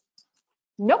walls.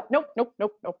 Nope, nope, nope,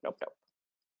 nope, nope, nope, nope.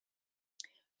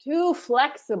 Too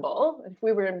flexible, if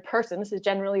we were in person, this is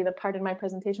generally the part in my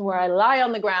presentation where I lie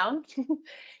on the ground.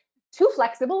 Too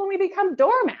flexible and we become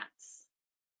doormats.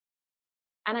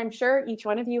 And I'm sure each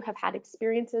one of you have had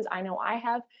experiences, I know I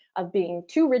have, of being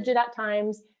too rigid at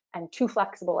times and too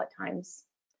flexible at times.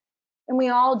 And we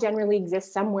all generally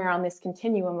exist somewhere on this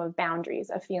continuum of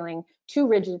boundaries, of feeling too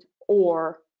rigid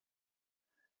or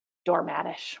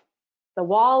doormatish, the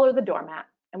wall or the doormat.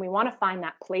 And we want to find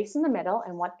that place in the middle.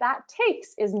 And what that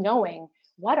takes is knowing,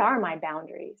 what are my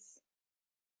boundaries?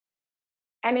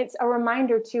 And it's a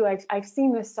reminder too, I've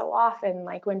seen this so often,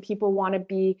 like when people want to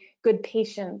be good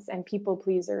patients and people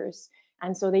pleasers.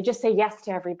 And so they just say yes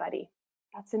to everybody.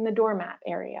 That's in the doormat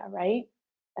area, right?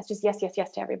 That's just yes, yes,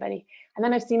 yes to everybody. And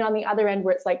then I've seen on the other end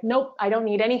where it's like, nope, I don't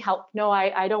need any help. No,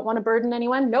 I don't want to burden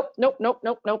anyone. Nope, nope, nope,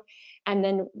 nope, nope. And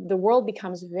then the world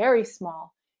becomes very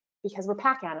small because we're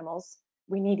pack animals.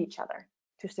 We need each other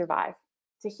to survive,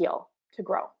 to heal, to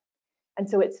grow. And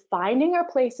so it's finding our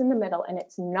place in the middle, and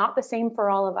it's not the same for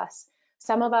all of us.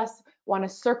 Some of us want a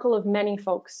circle of many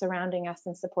folks surrounding us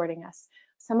and supporting us.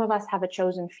 Some of us have a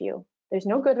chosen few. There's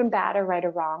no good and bad or right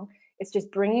or wrong. It's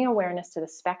just bringing awareness to the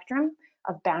spectrum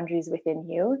of boundaries within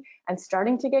you and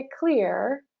starting to get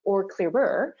clear or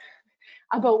clearer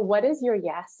about what is your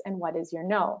yes and what is your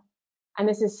no. And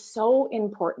this is so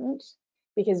important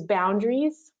because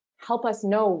boundaries help us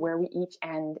know where we each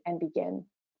end and begin.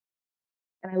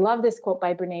 And I love this quote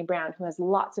by Brene Brown, who has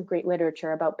lots of great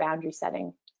literature about boundary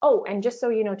setting. Oh, and just so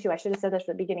you know too, I should have said this at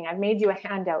the beginning, I've made you a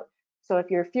handout So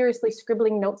if you're furiously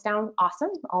scribbling notes down,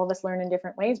 awesome. All of us learn in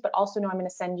different ways, but also know I'm going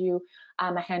to send you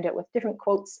a handout with different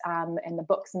quotes and the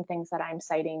books and things that I'm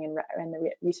citing in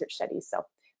the research studies. So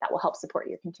that will help support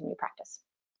your continued practice.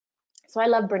 So I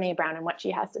love Brene Brown and what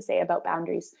she has to say about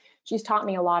boundaries. She's taught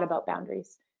me a lot about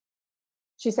boundaries.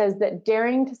 She says that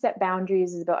daring to set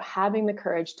boundaries is about having the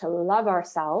courage to love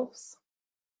ourselves,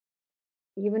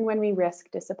 even when we risk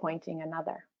disappointing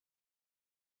another.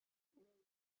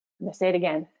 I'm going to say it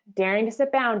again. Daring to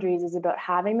set boundaries is about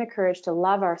having the courage to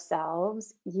love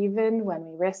ourselves, even when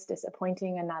we risk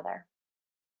disappointing another.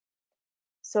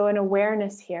 So an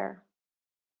awareness here.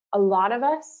 A lot of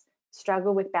us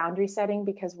struggle with boundary setting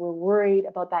because we're worried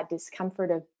about that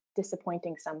discomfort of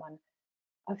disappointing someone,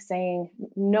 of saying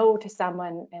no to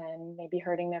someone and maybe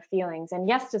hurting their feelings, and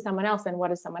yes to someone else, and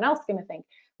what is someone else going to think?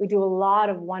 We do a lot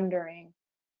of wondering.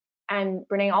 And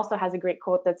Brene also has a great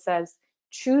quote that says,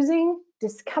 choosing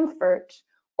discomfort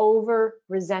over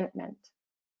resentment.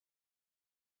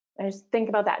 And just think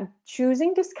about that.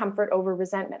 Choosing discomfort over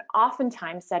resentment.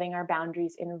 Oftentimes, setting our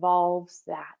boundaries involves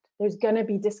that. There's going to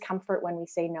be discomfort when we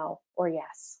say no or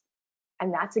yes.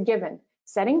 And that's a given.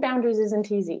 Setting boundaries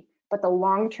isn't easy, but the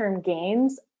long-term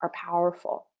gains are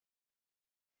powerful.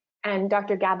 And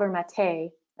Dr. Gabor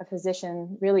Mate, a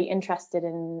physician really interested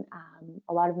in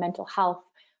a lot of mental health,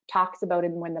 talks about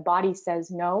it when the body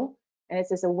says no. And it's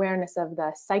this awareness of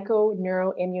the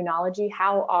psychoneuroimmunology,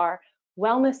 how our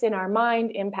wellness in our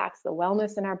mind impacts the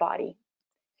wellness in our body.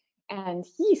 And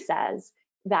he says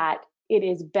that it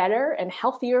is better and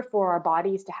healthier for our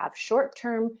bodies to have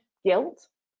short-term guilt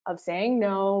of saying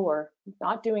no or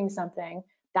not doing something.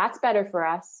 That's better for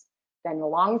us than the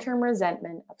long-term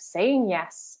resentment of saying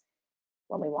yes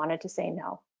when we wanted to say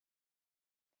no.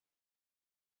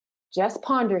 Just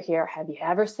ponder here, have you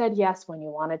ever said yes when you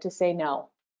wanted to say no?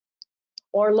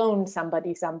 Or loaned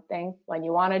somebody something when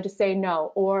you wanted to say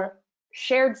no? Or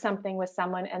shared something with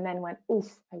someone and then went, oof,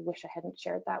 I wish I hadn't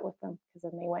shared that with them, because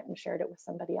then they went and shared it with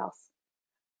somebody else.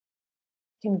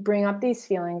 Can bring up these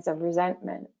feelings of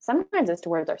resentment. Sometimes it's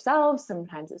towards ourselves,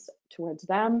 sometimes it's towards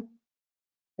them.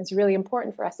 It's really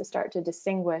important for us to start to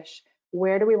distinguish,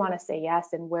 where do we want to say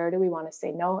yes and where do we want to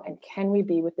say no, and can we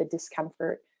be with the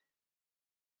discomfort?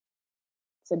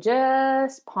 So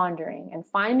just pondering and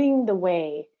finding the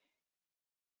way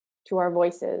to our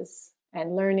voices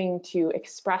and learning to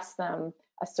express them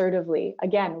assertively.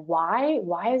 Again, why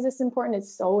is this important?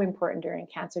 It's so important during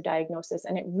cancer diagnosis,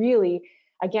 and it really,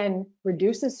 again,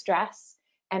 reduces stress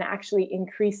and actually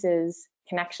increases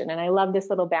connection. And I love this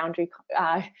little boundary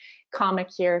comic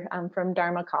here from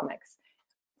Dharma Comics.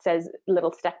 It says,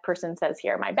 little stick person says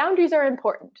here, my boundaries are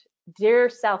important. Dear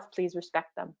self, please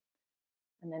respect them.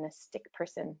 And then a stick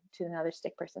person to another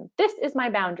stick person, this is my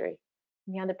boundary.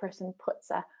 And the other person puts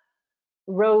a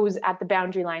rose at the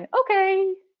boundary line,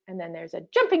 okay. And then there's a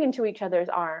jumping into each other's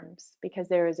arms because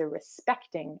there is a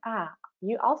respecting,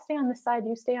 I'll stay on this side,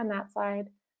 you stay on that side,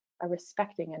 a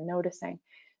respecting and noticing.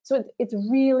 So it's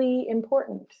really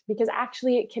important because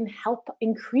actually it can help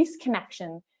increase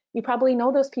connection. You probably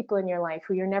know those people in your life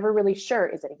who you're never really sure,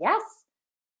 is it a yes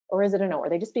or is it a no? Are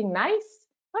they just being nice?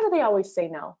 Why do they always say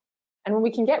no? And when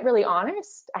we can get really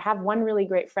honest, I have one really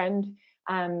great friend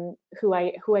who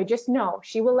I just know,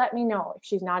 she will let me know if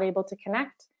she's not able to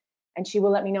connect, and she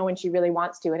will let me know when she really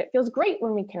wants to. And it feels great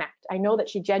when we connect. I know that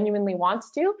she genuinely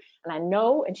wants to, and I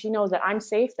know, and she knows that I'm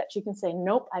safe, that she can say,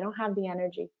 nope, I don't have the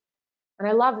energy. And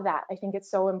I love that. I think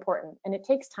it's so important, and it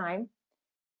takes time.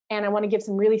 And I want to give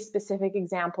some really specific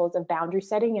examples of boundary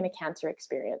setting in a cancer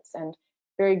experience, and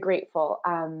very grateful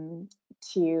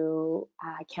to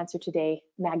Cancer Today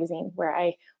magazine, where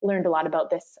I learned a lot about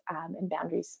this and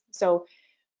boundaries. So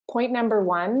point number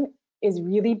one is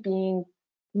really being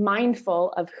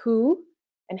mindful of who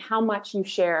and how much you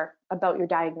share about your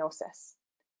diagnosis.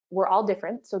 We're all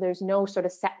different, so there's no sort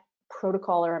of set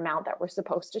protocol or amount that we're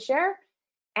supposed to share.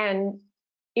 And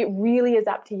it really is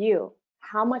up to you.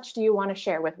 How much do you want to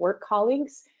share with work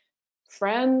colleagues,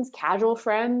 friends, casual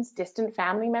friends, distant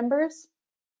family members?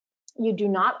 You do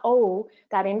not owe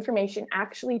that information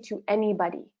actually to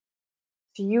anybody.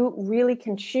 So you really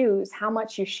can choose how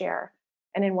much you share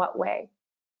and in what way.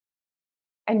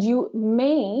 And you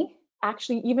may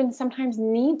actually even sometimes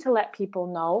need to let people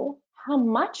know how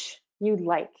much you'd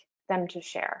like them to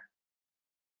share.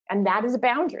 And that is a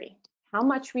boundary, how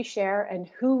much we share and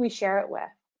who we share it with.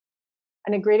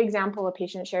 And a great example a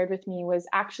patient shared with me was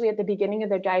actually at the beginning of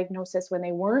their diagnosis, when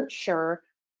they weren't sure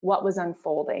what was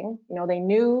unfolding. You know, they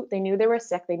knew they were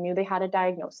sick, they knew they had a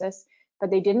diagnosis,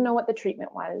 but they didn't know what the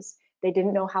treatment was. They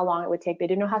didn't know how long it would take. They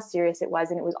didn't know how serious it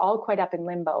was, and it was all quite up in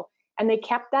limbo. And they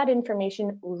kept that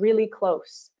information really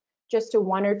close just to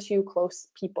 1 or 2 close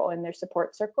people in their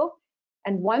support circle.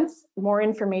 And once more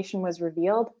information was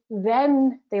revealed,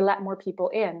 then they let more people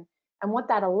in. And what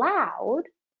that allowed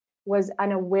was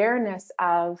an awareness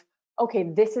of,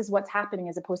 okay, this is what's happening,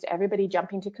 as opposed to everybody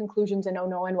jumping to conclusions and, oh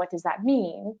no, and what does that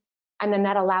mean? And then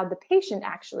that allowed the patient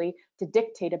actually to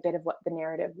dictate a bit of what the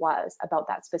narrative was about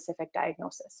that specific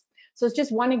diagnosis. So it's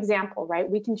just one example, right?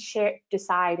 We can share,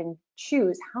 decide and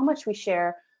choose how much we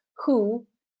share, who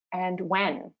and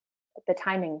when, the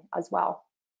timing as well.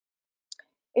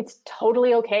 It's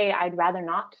totally okay, I'd rather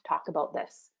not talk about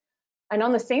this. And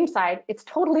on the same side, it's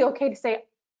totally okay to say,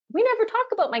 we never talk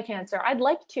about my cancer, I'd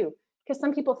like to. Because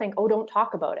some people think, oh, don't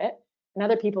talk about it. And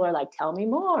other people are like, tell me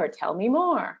more, tell me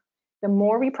more. The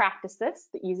more we practice this,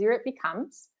 the easier it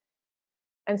becomes.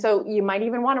 And so you might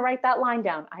even want to write that line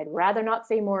down. I'd rather not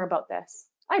say more about this.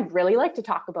 I'd really like to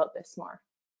talk about this more.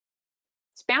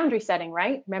 It's boundary setting,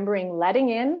 right? Remembering letting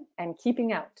in and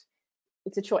keeping out.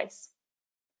 It's a choice.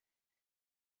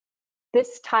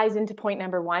 This ties into point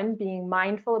number 1, being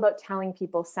mindful about telling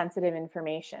people sensitive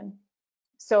information.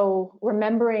 So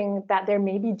remembering that there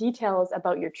may be details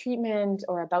about your treatment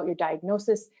or about your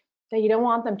diagnosis that you don't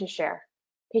want them to share.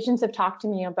 Patients have talked to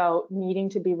me about needing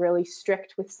to be really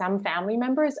strict with some family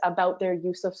members about their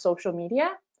use of social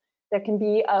media. There can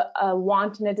be a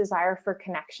want and a desire for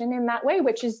connection in that way,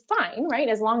 which is fine, right?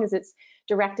 As long as it's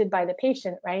directed by the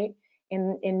patient, right?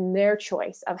 In their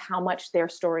choice of how much their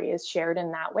story is shared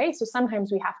in that way. So sometimes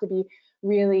we have to be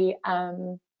really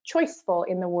choiceful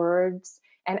in the words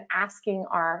and asking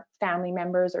our family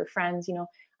members or friends, you know,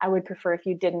 I would prefer if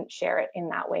you didn't share it in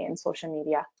that way in social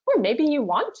media, or maybe you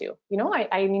want to, you know,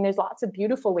 I mean, there's lots of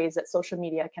beautiful ways that social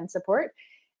media can support.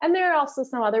 And there are also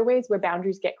some other ways where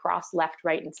boundaries get crossed left,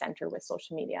 right, and center with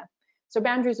social media. So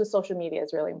boundaries with social media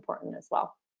is really important as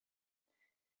well.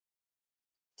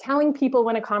 Telling people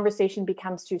when a conversation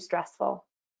becomes too stressful.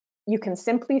 You can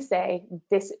simply say,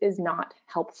 this is not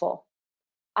helpful.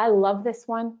 I love this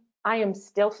one. I am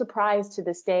still surprised to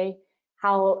this day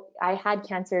how I had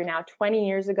cancer now 20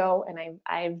 years ago, and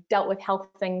I've dealt with health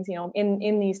things, you know,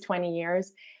 in these 20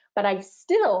 years, but I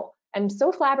still am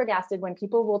so flabbergasted when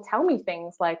people will tell me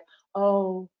things like,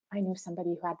 oh, I knew somebody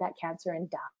who had that cancer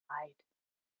and died.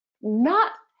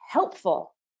 Not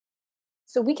helpful.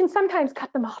 So we can sometimes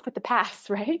cut them off at the pass,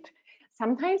 right?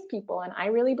 Sometimes people, and I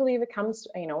really believe it comes,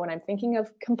 you know, when I'm thinking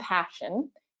of compassion,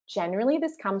 generally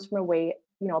this comes from a way,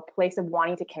 you know, a place of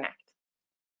wanting to connect.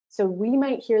 So we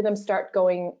might hear them start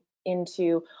going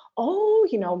into, oh,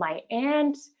 you know, my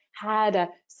aunt had a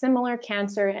similar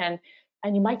cancer, and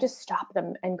you might just stop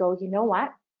them and go, you know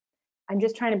what? I'm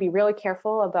just trying to be really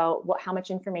careful about how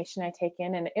much information I take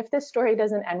in. And if this story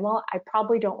doesn't end well, I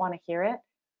probably don't want to hear it.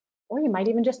 Or you might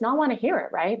even just not want to hear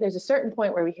it, right? There's a certain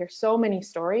point where we hear so many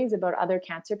stories about other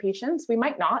cancer patients, we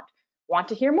might not want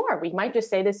to hear more. We might just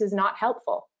say this is not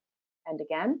helpful. And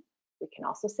again, we can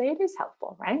also say it is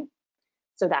helpful, right?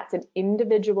 So that's an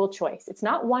individual choice. It's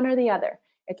not one or the other.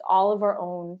 It's all of our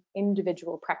own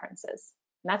individual preferences.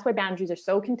 And that's why boundaries are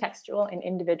so contextual and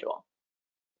individual.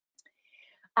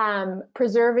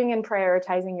 Preserving and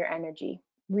prioritizing your energy.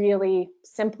 Really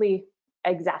simply,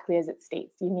 exactly as it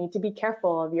states, you need to be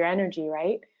careful of your energy,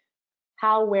 right?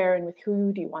 How, where, and with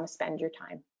who do you want to spend your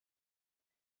time?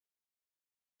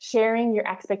 Sharing your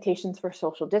expectations for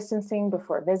social distancing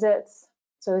before visits.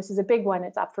 So this is a big one.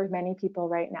 It's up for many people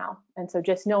right now. And so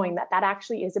just knowing that that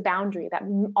actually is a boundary that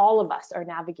all of us are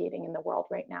navigating in the world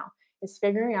right now, is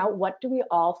figuring out what do we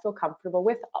all feel comfortable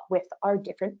with our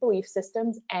different belief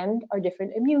systems and our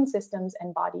different immune systems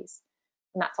and bodies.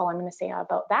 And that's all I'm going to say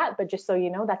about that. But just so you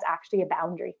know, that's actually a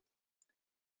boundary.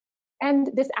 And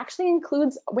this actually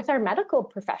includes with our medical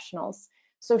professionals.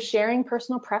 So sharing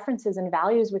personal preferences and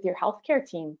values with your healthcare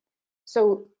team.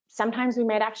 So sometimes we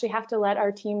might actually have to let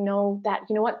our team know that,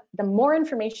 you know what, the more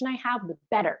information I have, the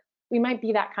better. We might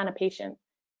be that kind of patient.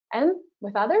 And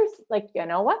with others, like, you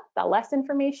know what, the less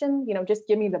information, you know, just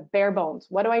give me the bare bones.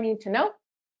 What do I need to know?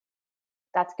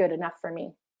 That's good enough for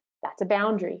me. That's a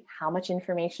boundary. How much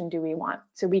information do we want?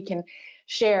 So we can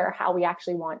share how we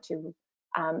actually want to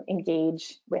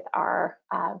engage with our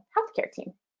healthcare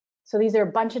team. So these are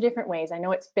a bunch of different ways. I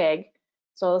know it's big,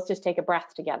 so let's just take a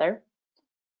breath together.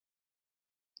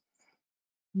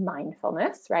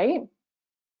 Mindfulness, right?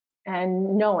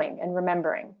 And knowing and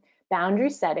remembering. Boundary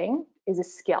setting is a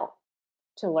skill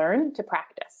to learn, to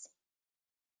practice.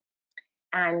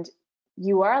 And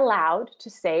you are allowed to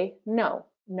say no.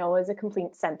 No is a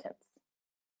complete sentence.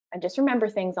 And just remember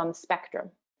things on the spectrum.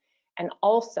 And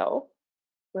also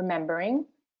remembering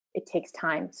it takes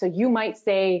time. So you might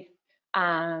say,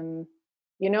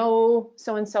 you know,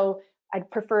 so-and-so,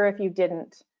 I'd prefer if you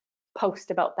didn't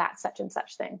post about that such and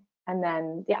such thing. And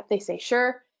then, yeah, they say,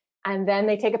 sure. And then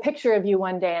they take a picture of you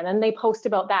one day and then they post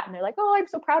about that. And they're like, oh, I'm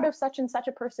so proud of such and such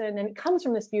a person. And it comes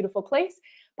from this beautiful place,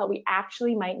 but we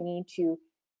actually might need to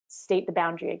state the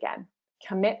boundary again,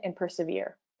 commit and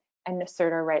persevere, and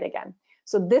assert our right again.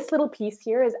 So this little piece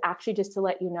here is actually just to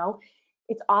let you know,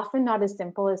 it's often not as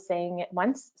simple as saying it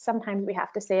once. Sometimes we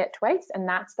have to say it twice, and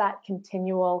that's that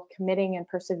continual committing and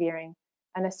persevering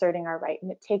and asserting our right.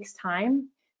 And it takes time,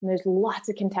 and there's lots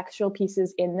of contextual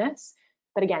pieces in this.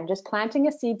 But again, just planting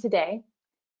a seed today,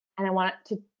 and I want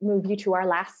to move you to our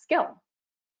last skill,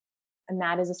 and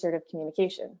that is assertive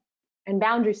communication. And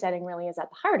boundary setting really is at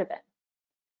the heart of it.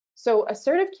 So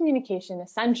assertive communication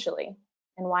essentially,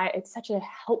 and why it's such a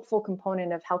helpful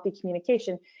component of healthy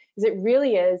communication, is it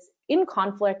really is in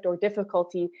conflict or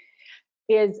difficulty,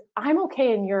 is I'm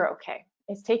okay and you're okay.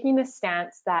 It's taking this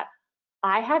stance that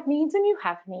I have needs and you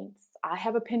have needs. I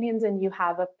have opinions and you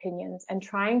have opinions, and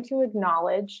trying to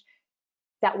acknowledge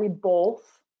that we both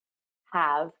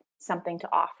have something to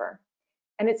offer.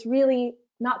 And it's really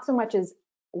not so much as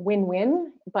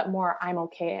win-win, but more I'm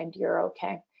okay and you're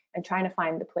okay, and trying to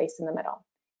find the place in the middle.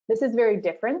 This is very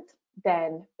different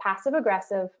than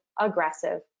passive-aggressive,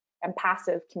 aggressive, and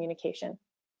passive communication.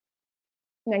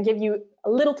 I'm going to give you a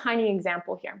little tiny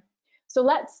example here. So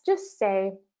let's just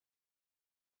say,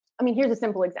 I mean, here's a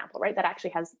simple example, right? That actually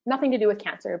has nothing to do with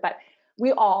cancer, but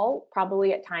we all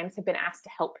probably at times have been asked to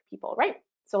help people, right?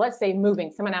 So let's say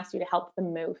moving, someone asked you to help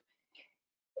them move.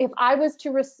 If I was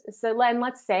to, so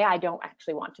let's say I don't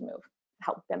actually want to move,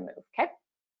 help them move, okay?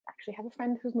 I actually have a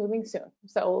friend who's moving soon.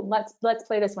 So let's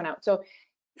play this one out. So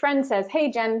friend says,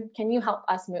 hey, Jen, can you help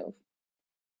us move?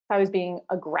 If I was being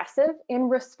aggressive in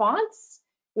response,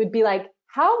 it would be like,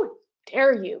 how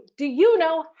dare you? Do you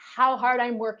know how hard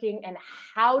I'm working and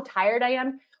how tired I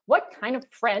am? What kind of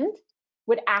friend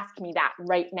would ask me that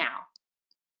right now?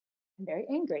 I'm very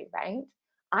angry, right?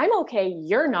 I'm okay,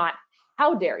 you're not.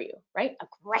 How dare you, right?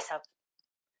 Aggressive.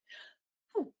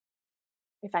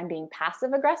 If I'm being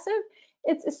passive aggressive,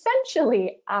 it's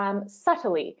essentially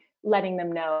subtly letting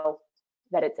them know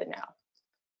that it's a no,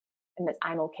 and that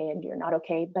I'm okay and you're not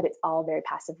okay, but it's all very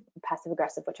passive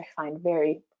aggressive, which I find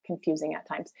very confusing at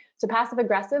times. So passive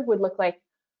aggressive would look like,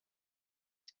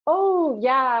 oh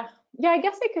yeah, I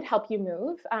guess I could help you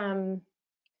move.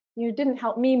 You didn't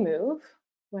help me move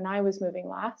when I was moving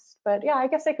last, but yeah, I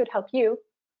guess I could help you.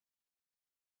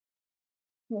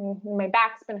 My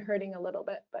back's been hurting a little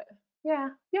bit, but yeah,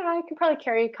 I could probably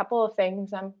carry a couple of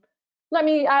things. Let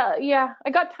me, yeah, I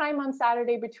got time on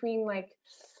Saturday between like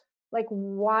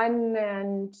 1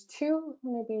 and 2,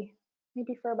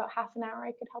 maybe for about half an hour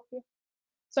I could help you.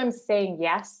 So I'm saying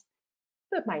yes,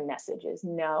 but my message is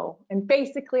no. And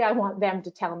basically I want them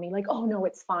to tell me like, oh no,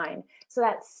 it's fine. So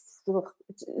that's,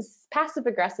 passive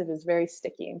aggressive is very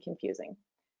sticky and confusing.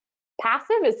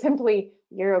 Passive is simply,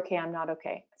 you're okay, I'm not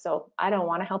okay. So I don't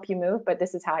want to help you move, but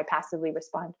this is how I passively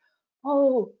respond.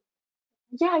 Oh,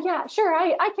 yeah, sure,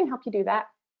 I can help you do that.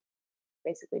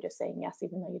 Basically just saying yes,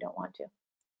 even though you don't want to.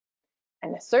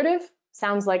 And assertive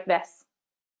sounds like this.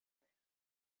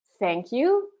 Thank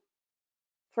you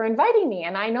for inviting me.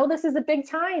 And I know this is a big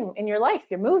time in your life,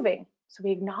 you're moving. So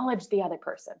we acknowledge the other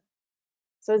person.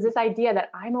 So it's this idea that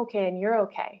I'm okay and you're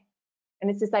okay. And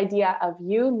it's this idea of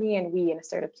you, me, and we in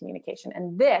assertive communication.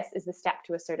 And this is the step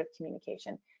to assertive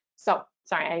communication. So,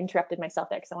 sorry, I interrupted myself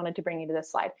there because I wanted to bring you to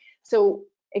this slide. So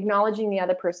acknowledging the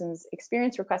other person's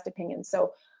experience, request, opinion.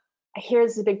 So I hear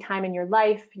this is a big time in your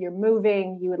life, you're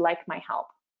moving, you would like my help.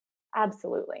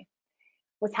 Absolutely.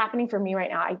 What's happening for me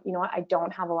right now, you know what, I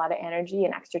don't have a lot of energy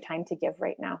and extra time to give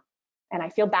right now. And I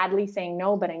feel badly saying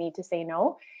no, but I need to say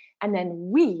no. And then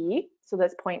we, so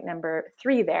that's point number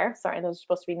 3 there. Sorry, those are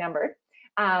supposed to be numbered.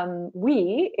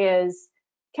 We is,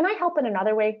 can I help in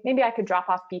another way? Maybe I could drop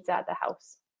off pizza at the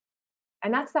house.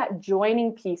 And that's that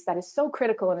joining piece that is so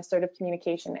critical in assertive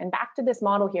communication. And back to this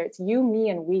model here, it's you, me,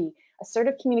 and we.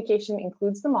 Assertive communication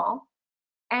includes them all.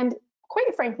 And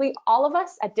quite frankly, all of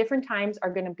us at different times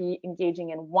are going to be engaging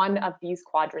in one of these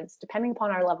quadrants, depending upon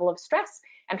our level of stress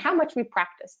and how much we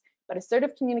practice. But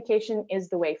assertive communication is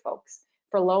the way, folks,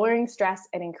 for lowering stress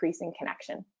and increasing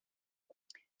connection.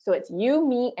 So it's you,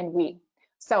 me, and we.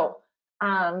 So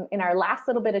in our last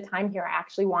little bit of time here, I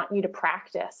actually want you to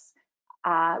practice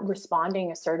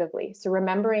responding assertively. So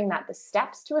remembering that the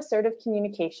steps to assertive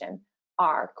communication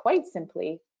are quite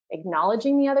simply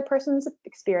acknowledging the other person's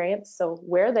experience, so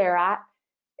where they're at,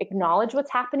 acknowledge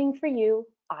what's happening for you,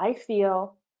 I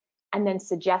feel, and then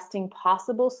suggesting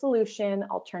possible solution,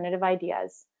 alternative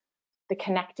ideas, the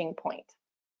connecting point.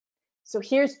 So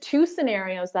here's 2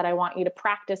 scenarios that I want you to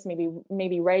practice,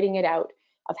 maybe writing it out,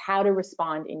 of how to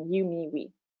respond in you, me,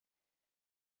 we.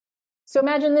 So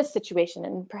imagine this situation,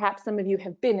 and perhaps some of you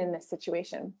have been in this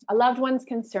situation. A loved one's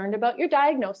concerned about your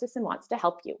diagnosis and wants to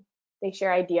help you. They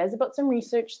share ideas about some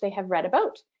research they have read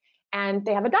about, and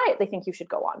they have a diet they think you should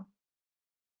go on.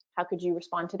 How could you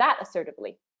respond to that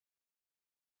assertively?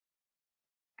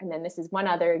 And then this is one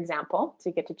other example, so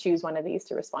you get to choose one of these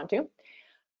to respond to.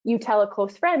 You tell a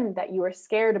close friend that you are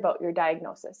scared about your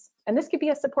diagnosis. And this could be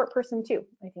a support person too.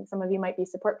 I think some of you might be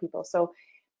support people. So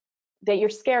that you're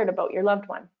scared about your loved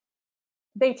one.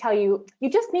 They tell you, you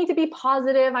just need to be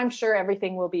positive. I'm sure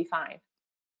everything will be fine.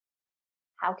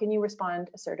 How can you respond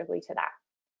assertively to that?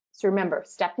 So remember,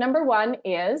 step number one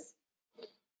is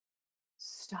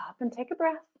stop and take a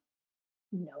breath.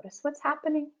 Notice what's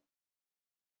happening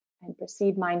and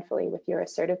proceed mindfully with your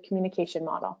assertive communication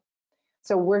model.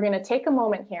 So we're going to take a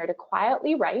moment here to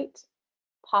quietly write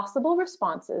possible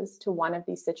responses to one of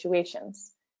these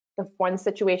situations. The one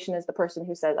situation is the person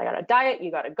who says, I got a diet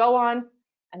you got to go on.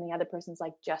 And the other person's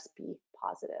like, just be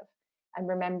positive. And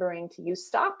remembering to use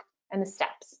stop and the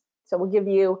steps. So we'll give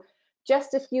you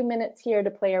just a few minutes here to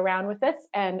play around with this.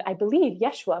 And I believe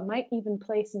Yeshua might even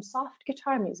play some soft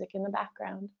guitar music in the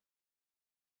background.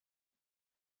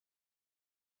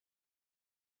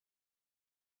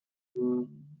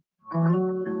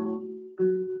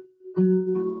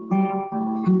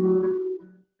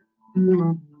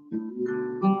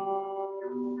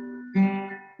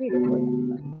 Beautiful.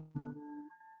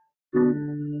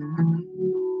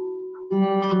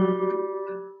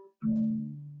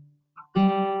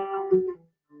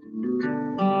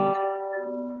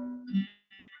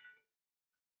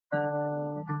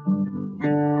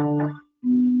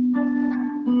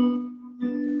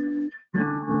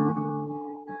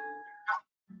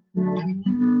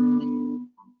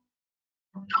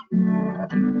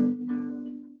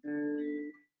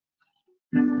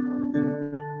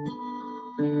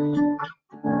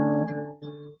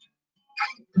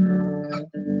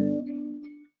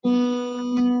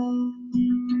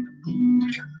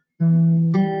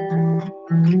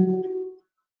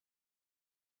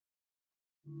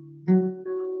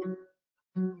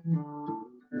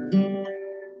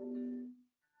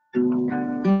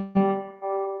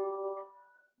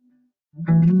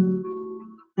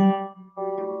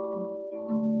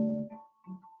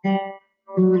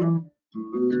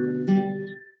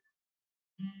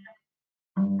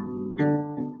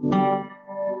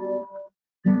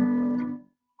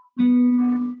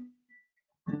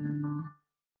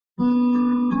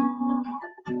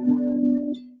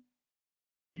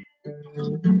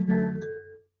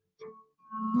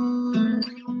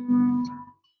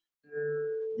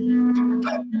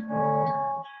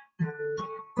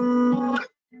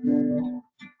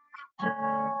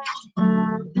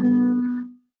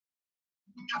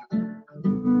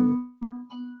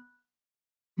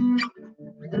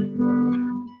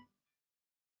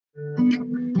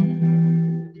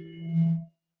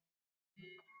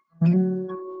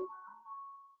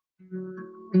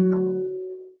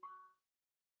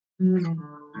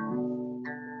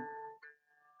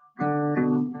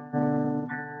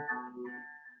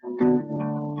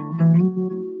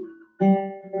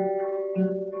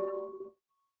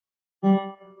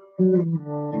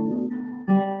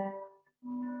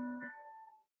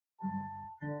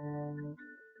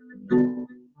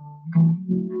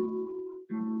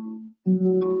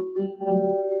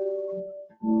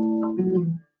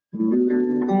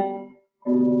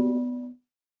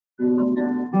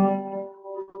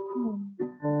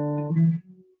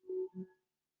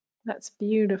 That's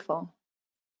beautiful.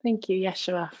 Thank you,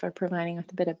 Yeshua, for providing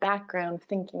with a bit of background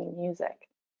thinking music.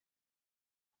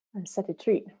 That's such a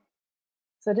treat.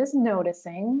 So just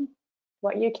noticing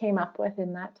what you came up with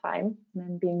in that time and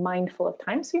then being mindful of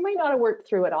time. So you might not have worked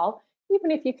through it all, even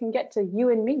if you can get to you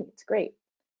and me, it's great.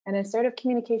 And assertive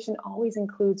communication always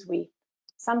includes we.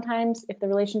 Sometimes if the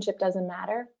relationship doesn't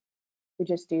matter, we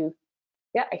just do,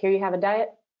 yeah, I hear you have a diet.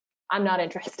 I'm not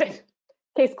interested.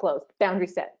 Case closed, boundary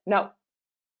set, no.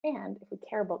 And if we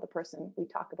care about the person, we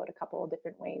talk about a couple of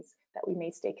different ways that we may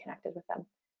stay connected with them.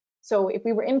 So if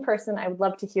we were in person, I would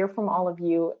love to hear from all of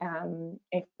you and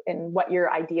what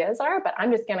your ideas are, but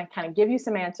I'm just gonna kind of give you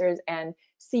some answers and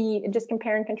see, just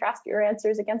compare and contrast your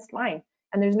answers against mine.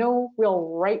 And there's no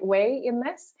real right way in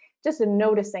this, just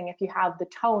noticing if you have the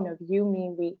tone of you,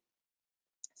 me, we.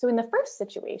 So in the first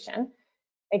situation,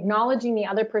 acknowledging the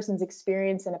other person's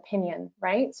experience and opinion,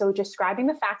 right? So describing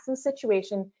the facts of the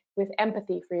situation with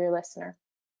empathy for your listener.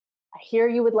 I hear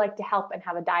you would like to help and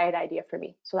have a diet idea for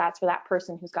me. So that's for that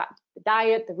person who's got the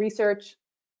diet, the research.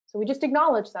 So we just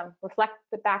acknowledge them, reflect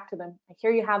it back to them. I hear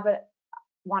you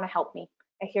want to help me.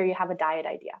 I hear you have a diet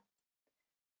idea.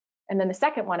 And then the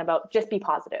second one about just be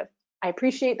positive. I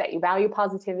appreciate that you value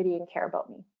positivity and care about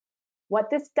me. What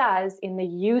this does in the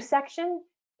you section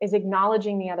is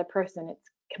acknowledging the other person. It's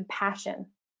compassion.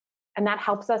 And that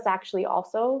helps us actually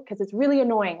also, because it's really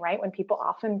annoying, right? When people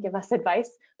often give us advice.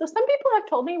 Though some people have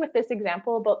told me with this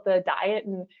example about the diet,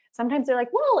 and sometimes they're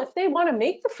like, well, if they want to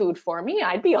make the food for me,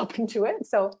 I'd be open to it.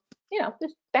 So, you know,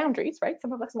 there's boundaries, right?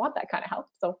 Some of us want that kind of help.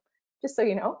 So just so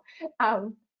you know.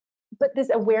 But this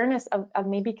awareness of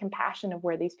maybe compassion of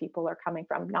where these people are coming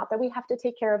from. Not that we have to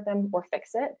take care of them or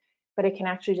fix it, but it can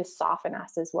actually just soften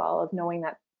us as well, of knowing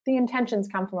that the intentions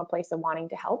come from a place of wanting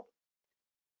to help.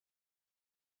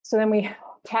 So then we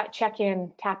tap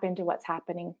into what's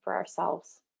happening for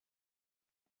ourselves.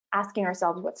 Asking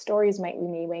ourselves, what stories might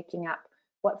we be waking up?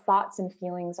 What thoughts and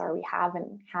feelings are we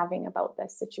having about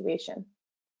this situation?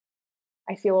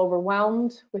 I feel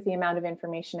overwhelmed with the amount of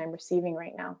information I'm receiving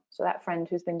right now. So that friend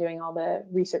who's been doing all the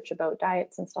research about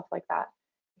diets and stuff like that,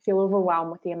 I feel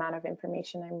overwhelmed with the amount of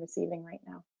information I'm receiving right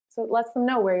now. So it lets them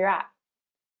know where you're at.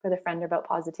 For the friend about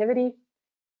positivity,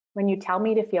 when you tell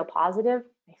me to feel positive,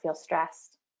 I feel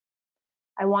stressed.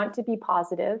 I want to be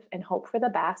positive and hope for the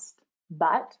best,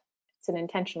 but it's an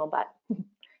intentional but,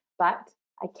 but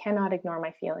I cannot ignore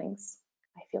my feelings.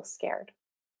 I feel scared.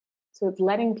 So it's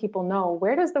letting people know,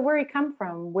 where does the worry come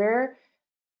from? Where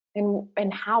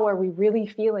and how are we really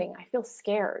feeling? I feel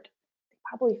scared. They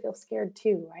probably feel scared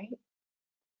too, right?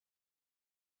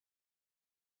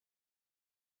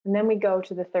 And then we go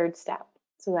to the third step.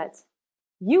 So that's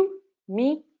you,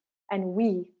 me, and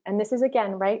we. And this is,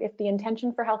 again, right, if the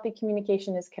intention for healthy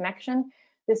communication is connection,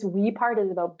 this we part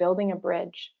is about building a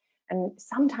bridge. And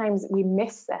sometimes we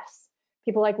miss this.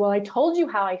 People are like, well, I told you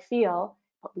how I feel,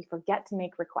 but we forget to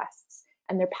make requests,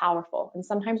 and they're powerful. And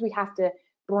sometimes we have to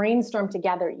brainstorm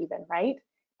together even, right?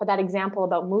 But that example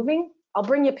about moving, I'll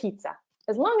bring you pizza,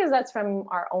 as long as that's from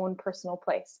our own personal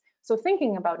place. So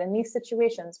thinking about in these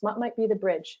situations, what might be the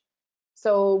bridge?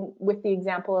 So with the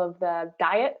example of the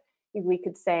diet, we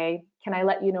could say, can I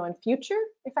let you know in future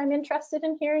if I'm interested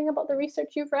in hearing about the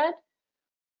research you've read?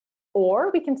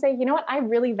 Or we can say, you know what, I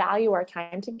really value our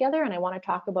time together and I want to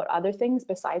talk about other things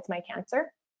besides my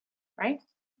cancer, right?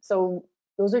 So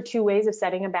those are two ways of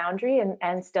setting a boundary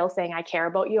and still saying, I care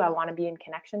about you, I want to be in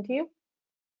connection to you.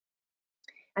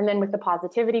 And then with the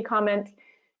positivity comment,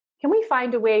 can we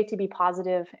find a way to be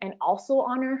positive and also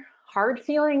honor hard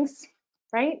feelings,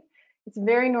 right? It's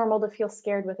very normal to feel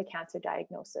scared with a cancer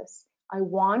diagnosis. I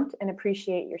want and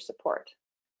appreciate your support,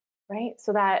 right?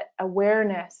 So that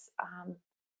awareness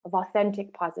of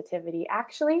authentic positivity,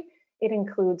 actually, it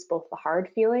includes both the hard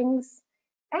feelings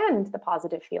and the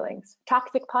positive feelings.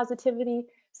 Toxic positivity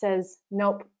says,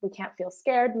 nope, we can't feel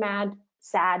scared, mad,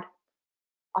 sad.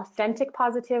 Authentic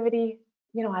positivity,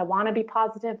 you know, I want to be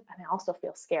positive and I also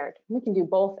feel scared. We can do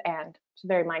both, and it's a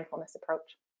very mindfulness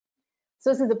approach. So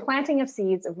this is the planting of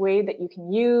seeds of way that you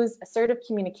can use assertive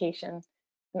communication.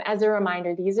 And as a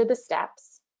reminder, these are the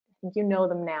steps. I think you know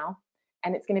them now,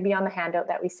 and it's going to be on the handout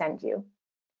that we send you.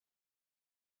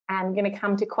 I'm going to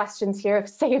come to questions here,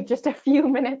 save just a few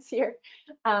minutes here.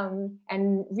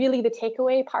 And really the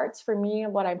takeaway parts for me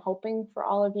and what I'm hoping for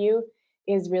all of you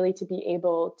is really to be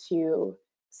able to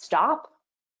stop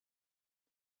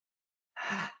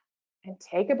and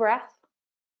take a breath,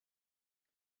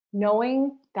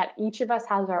 knowing that each of us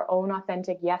has our own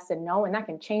authentic yes and no, and that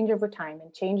can change over time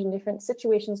and change in different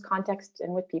situations, contexts,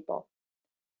 and with people.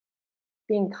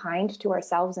 Being kind to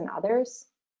ourselves and others,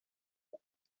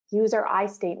 use our I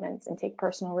statements and take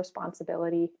personal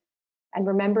responsibility, and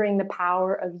remembering the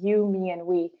power of you, me, and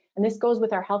we. And this goes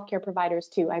with our healthcare providers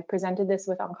too. I've presented this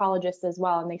with oncologists as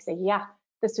well, and they say, yeah,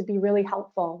 this would be really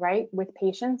helpful, right, with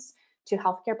patients to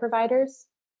healthcare providers.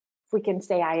 If we can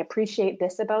say, I appreciate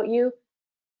this about you,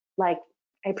 like,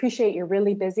 I appreciate you're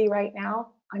really busy right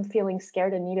now. I'm feeling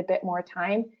scared and need a bit more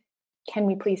time. Can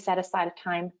we please set aside a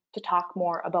time to talk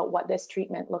more about what this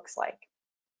treatment looks like?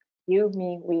 You,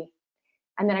 me, we.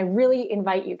 And then I really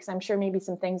invite you, because I'm sure maybe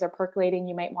some things are percolating,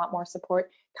 you might want more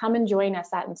support, come and join us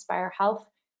at InspireHealth.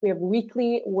 We have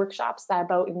weekly workshops that are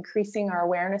about increasing our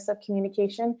awareness of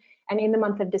communication. And in the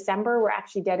month of December, we're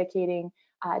actually dedicating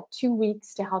 2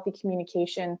 weeks to healthy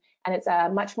communication. And it's a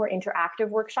much more interactive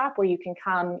workshop where you can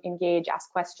come, engage,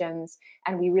 ask questions,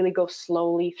 and we really go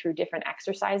slowly through different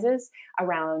exercises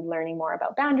around learning more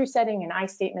about boundary setting and I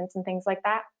statements and things like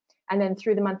that. And then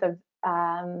through the month of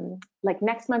like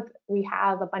next month, we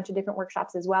have a bunch of different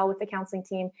workshops as well with the counseling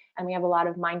team, and we have a lot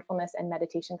of mindfulness and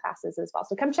meditation classes as well.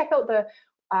 So come check out the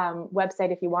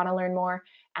website if you want to learn more,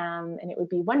 and it would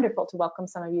be wonderful to welcome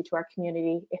some of you to our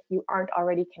community if you aren't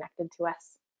already connected to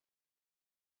us.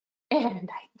 And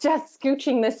I'm just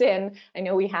scooching this in. I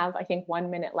know we have, I think, 1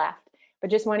 minute left,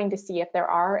 but just wanting to see if there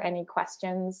are any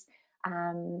questions.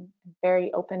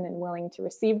 Very open and willing to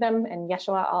receive them. And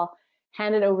Yeshua, I'll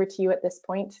hand it over to you at this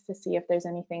point to see if there's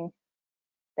anything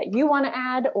that you want to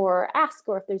add or ask,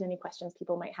 or if there's any questions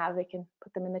people might have, they can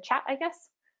put them in the chat, I guess.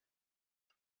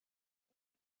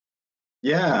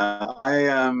 Yeah,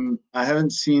 I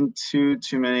haven't seen too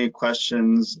many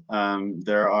questions.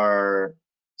 There are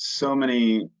so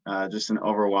many, just an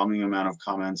overwhelming amount of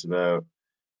comments about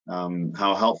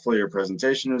how helpful your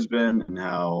presentation has been, and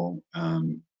how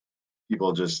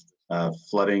people just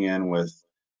flooding in with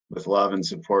love and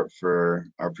support for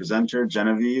our presenter,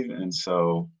 Genevieve. And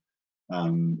so,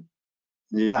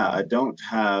 yeah, I don't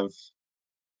have,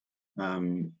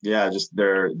 yeah, just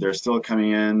they're still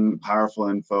coming in. Powerful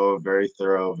info, very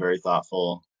thorough, very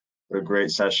thoughtful. A great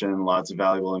session, lots of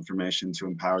valuable information to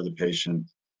empower the patient.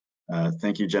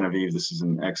 Thank you, Genevieve. This is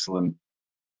an excellent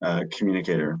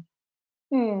communicator.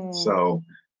 So,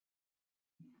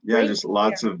 yeah, Great just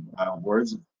lots of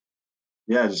words.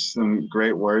 Yeah, just some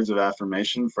great words of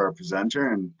affirmation for our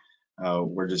presenter, and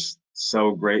we're just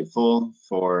so grateful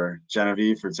for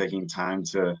Genevieve for taking time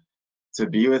to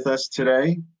be with us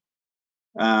today.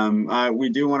 We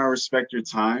do want to respect your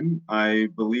time. I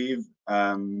believe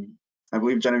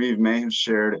Genevieve may have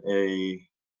shared a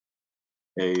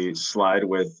slide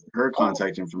with her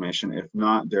contact information. If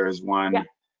not, there is one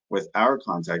with our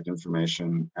contact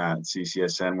information at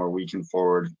CCSN where we can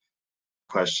forward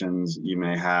questions you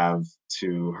may have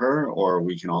to her, or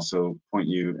we can also point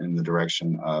you in the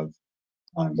direction of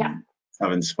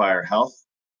InspireHealth.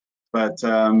 But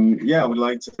yeah, we'd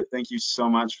like to thank you so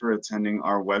much for attending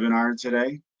our webinar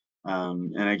today.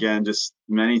 And again, just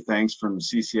many thanks from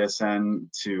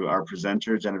CCSN to our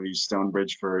presenter, Genevieve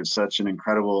Stonebridge, for such an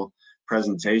incredible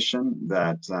presentation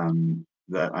that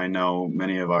that I know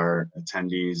many of our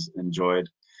attendees enjoyed.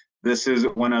 This is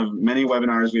one of many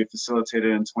webinars we've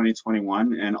facilitated in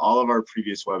 2021, and all of our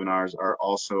previous webinars are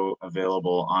also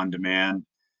available on demand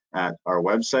at our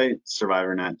website,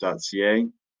 survivornet.ca.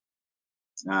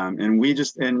 And we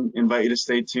just invite you to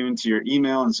stay tuned to your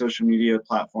email and social media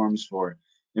platforms for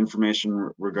information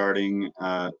regarding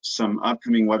some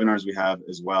upcoming webinars we have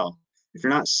as well. If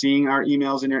you're not seeing our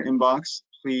emails in your inbox,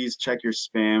 please check your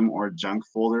spam or junk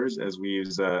folders, as we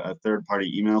use a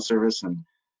third-party email service, and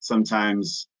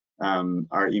sometimes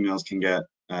our emails can get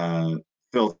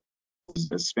filtered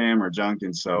as spam or junk,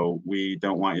 and so we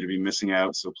don't want you to be missing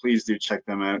out. So please do check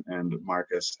them out and mark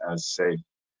us as safe.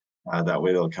 That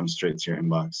way they'll come straight to your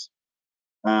inbox.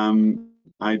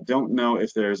 I don't know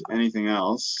if there's anything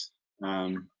else.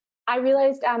 I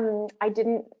realized I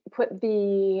didn't put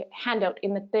the handout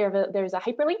in the there's a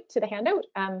hyperlink to the handout,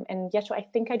 and Yeshua, I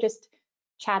think I just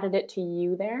chatted it to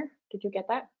you there. Did you get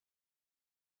that?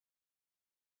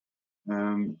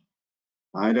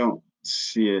 I don't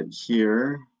see it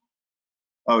here.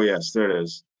 Oh yes, there it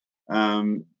is.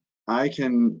 I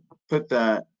can put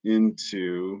that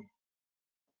into,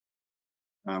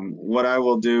 what I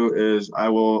will do is I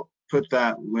will put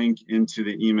that link into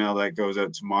the email that goes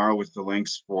out tomorrow with the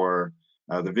links for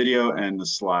the video and the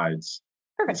slides.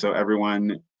 Perfect. And so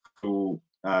everyone who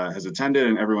has attended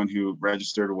and everyone who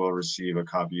registered will receive a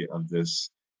copy of this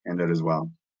handout as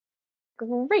well.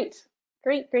 Great,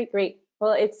 great, great, great.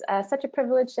 Well, it's such a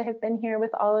privilege to have been here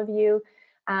with all of you,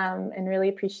 and really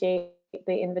appreciate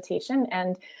the invitation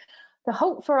and the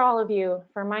hope for all of you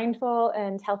for mindful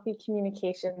and healthy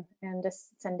communication, and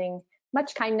just sending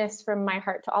much kindness from my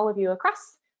heart to all of you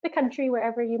across the country,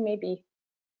 wherever you may be.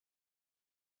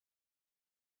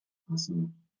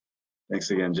 Awesome. Thanks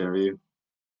again, Genevieve.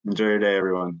 Enjoy your day,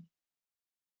 everyone.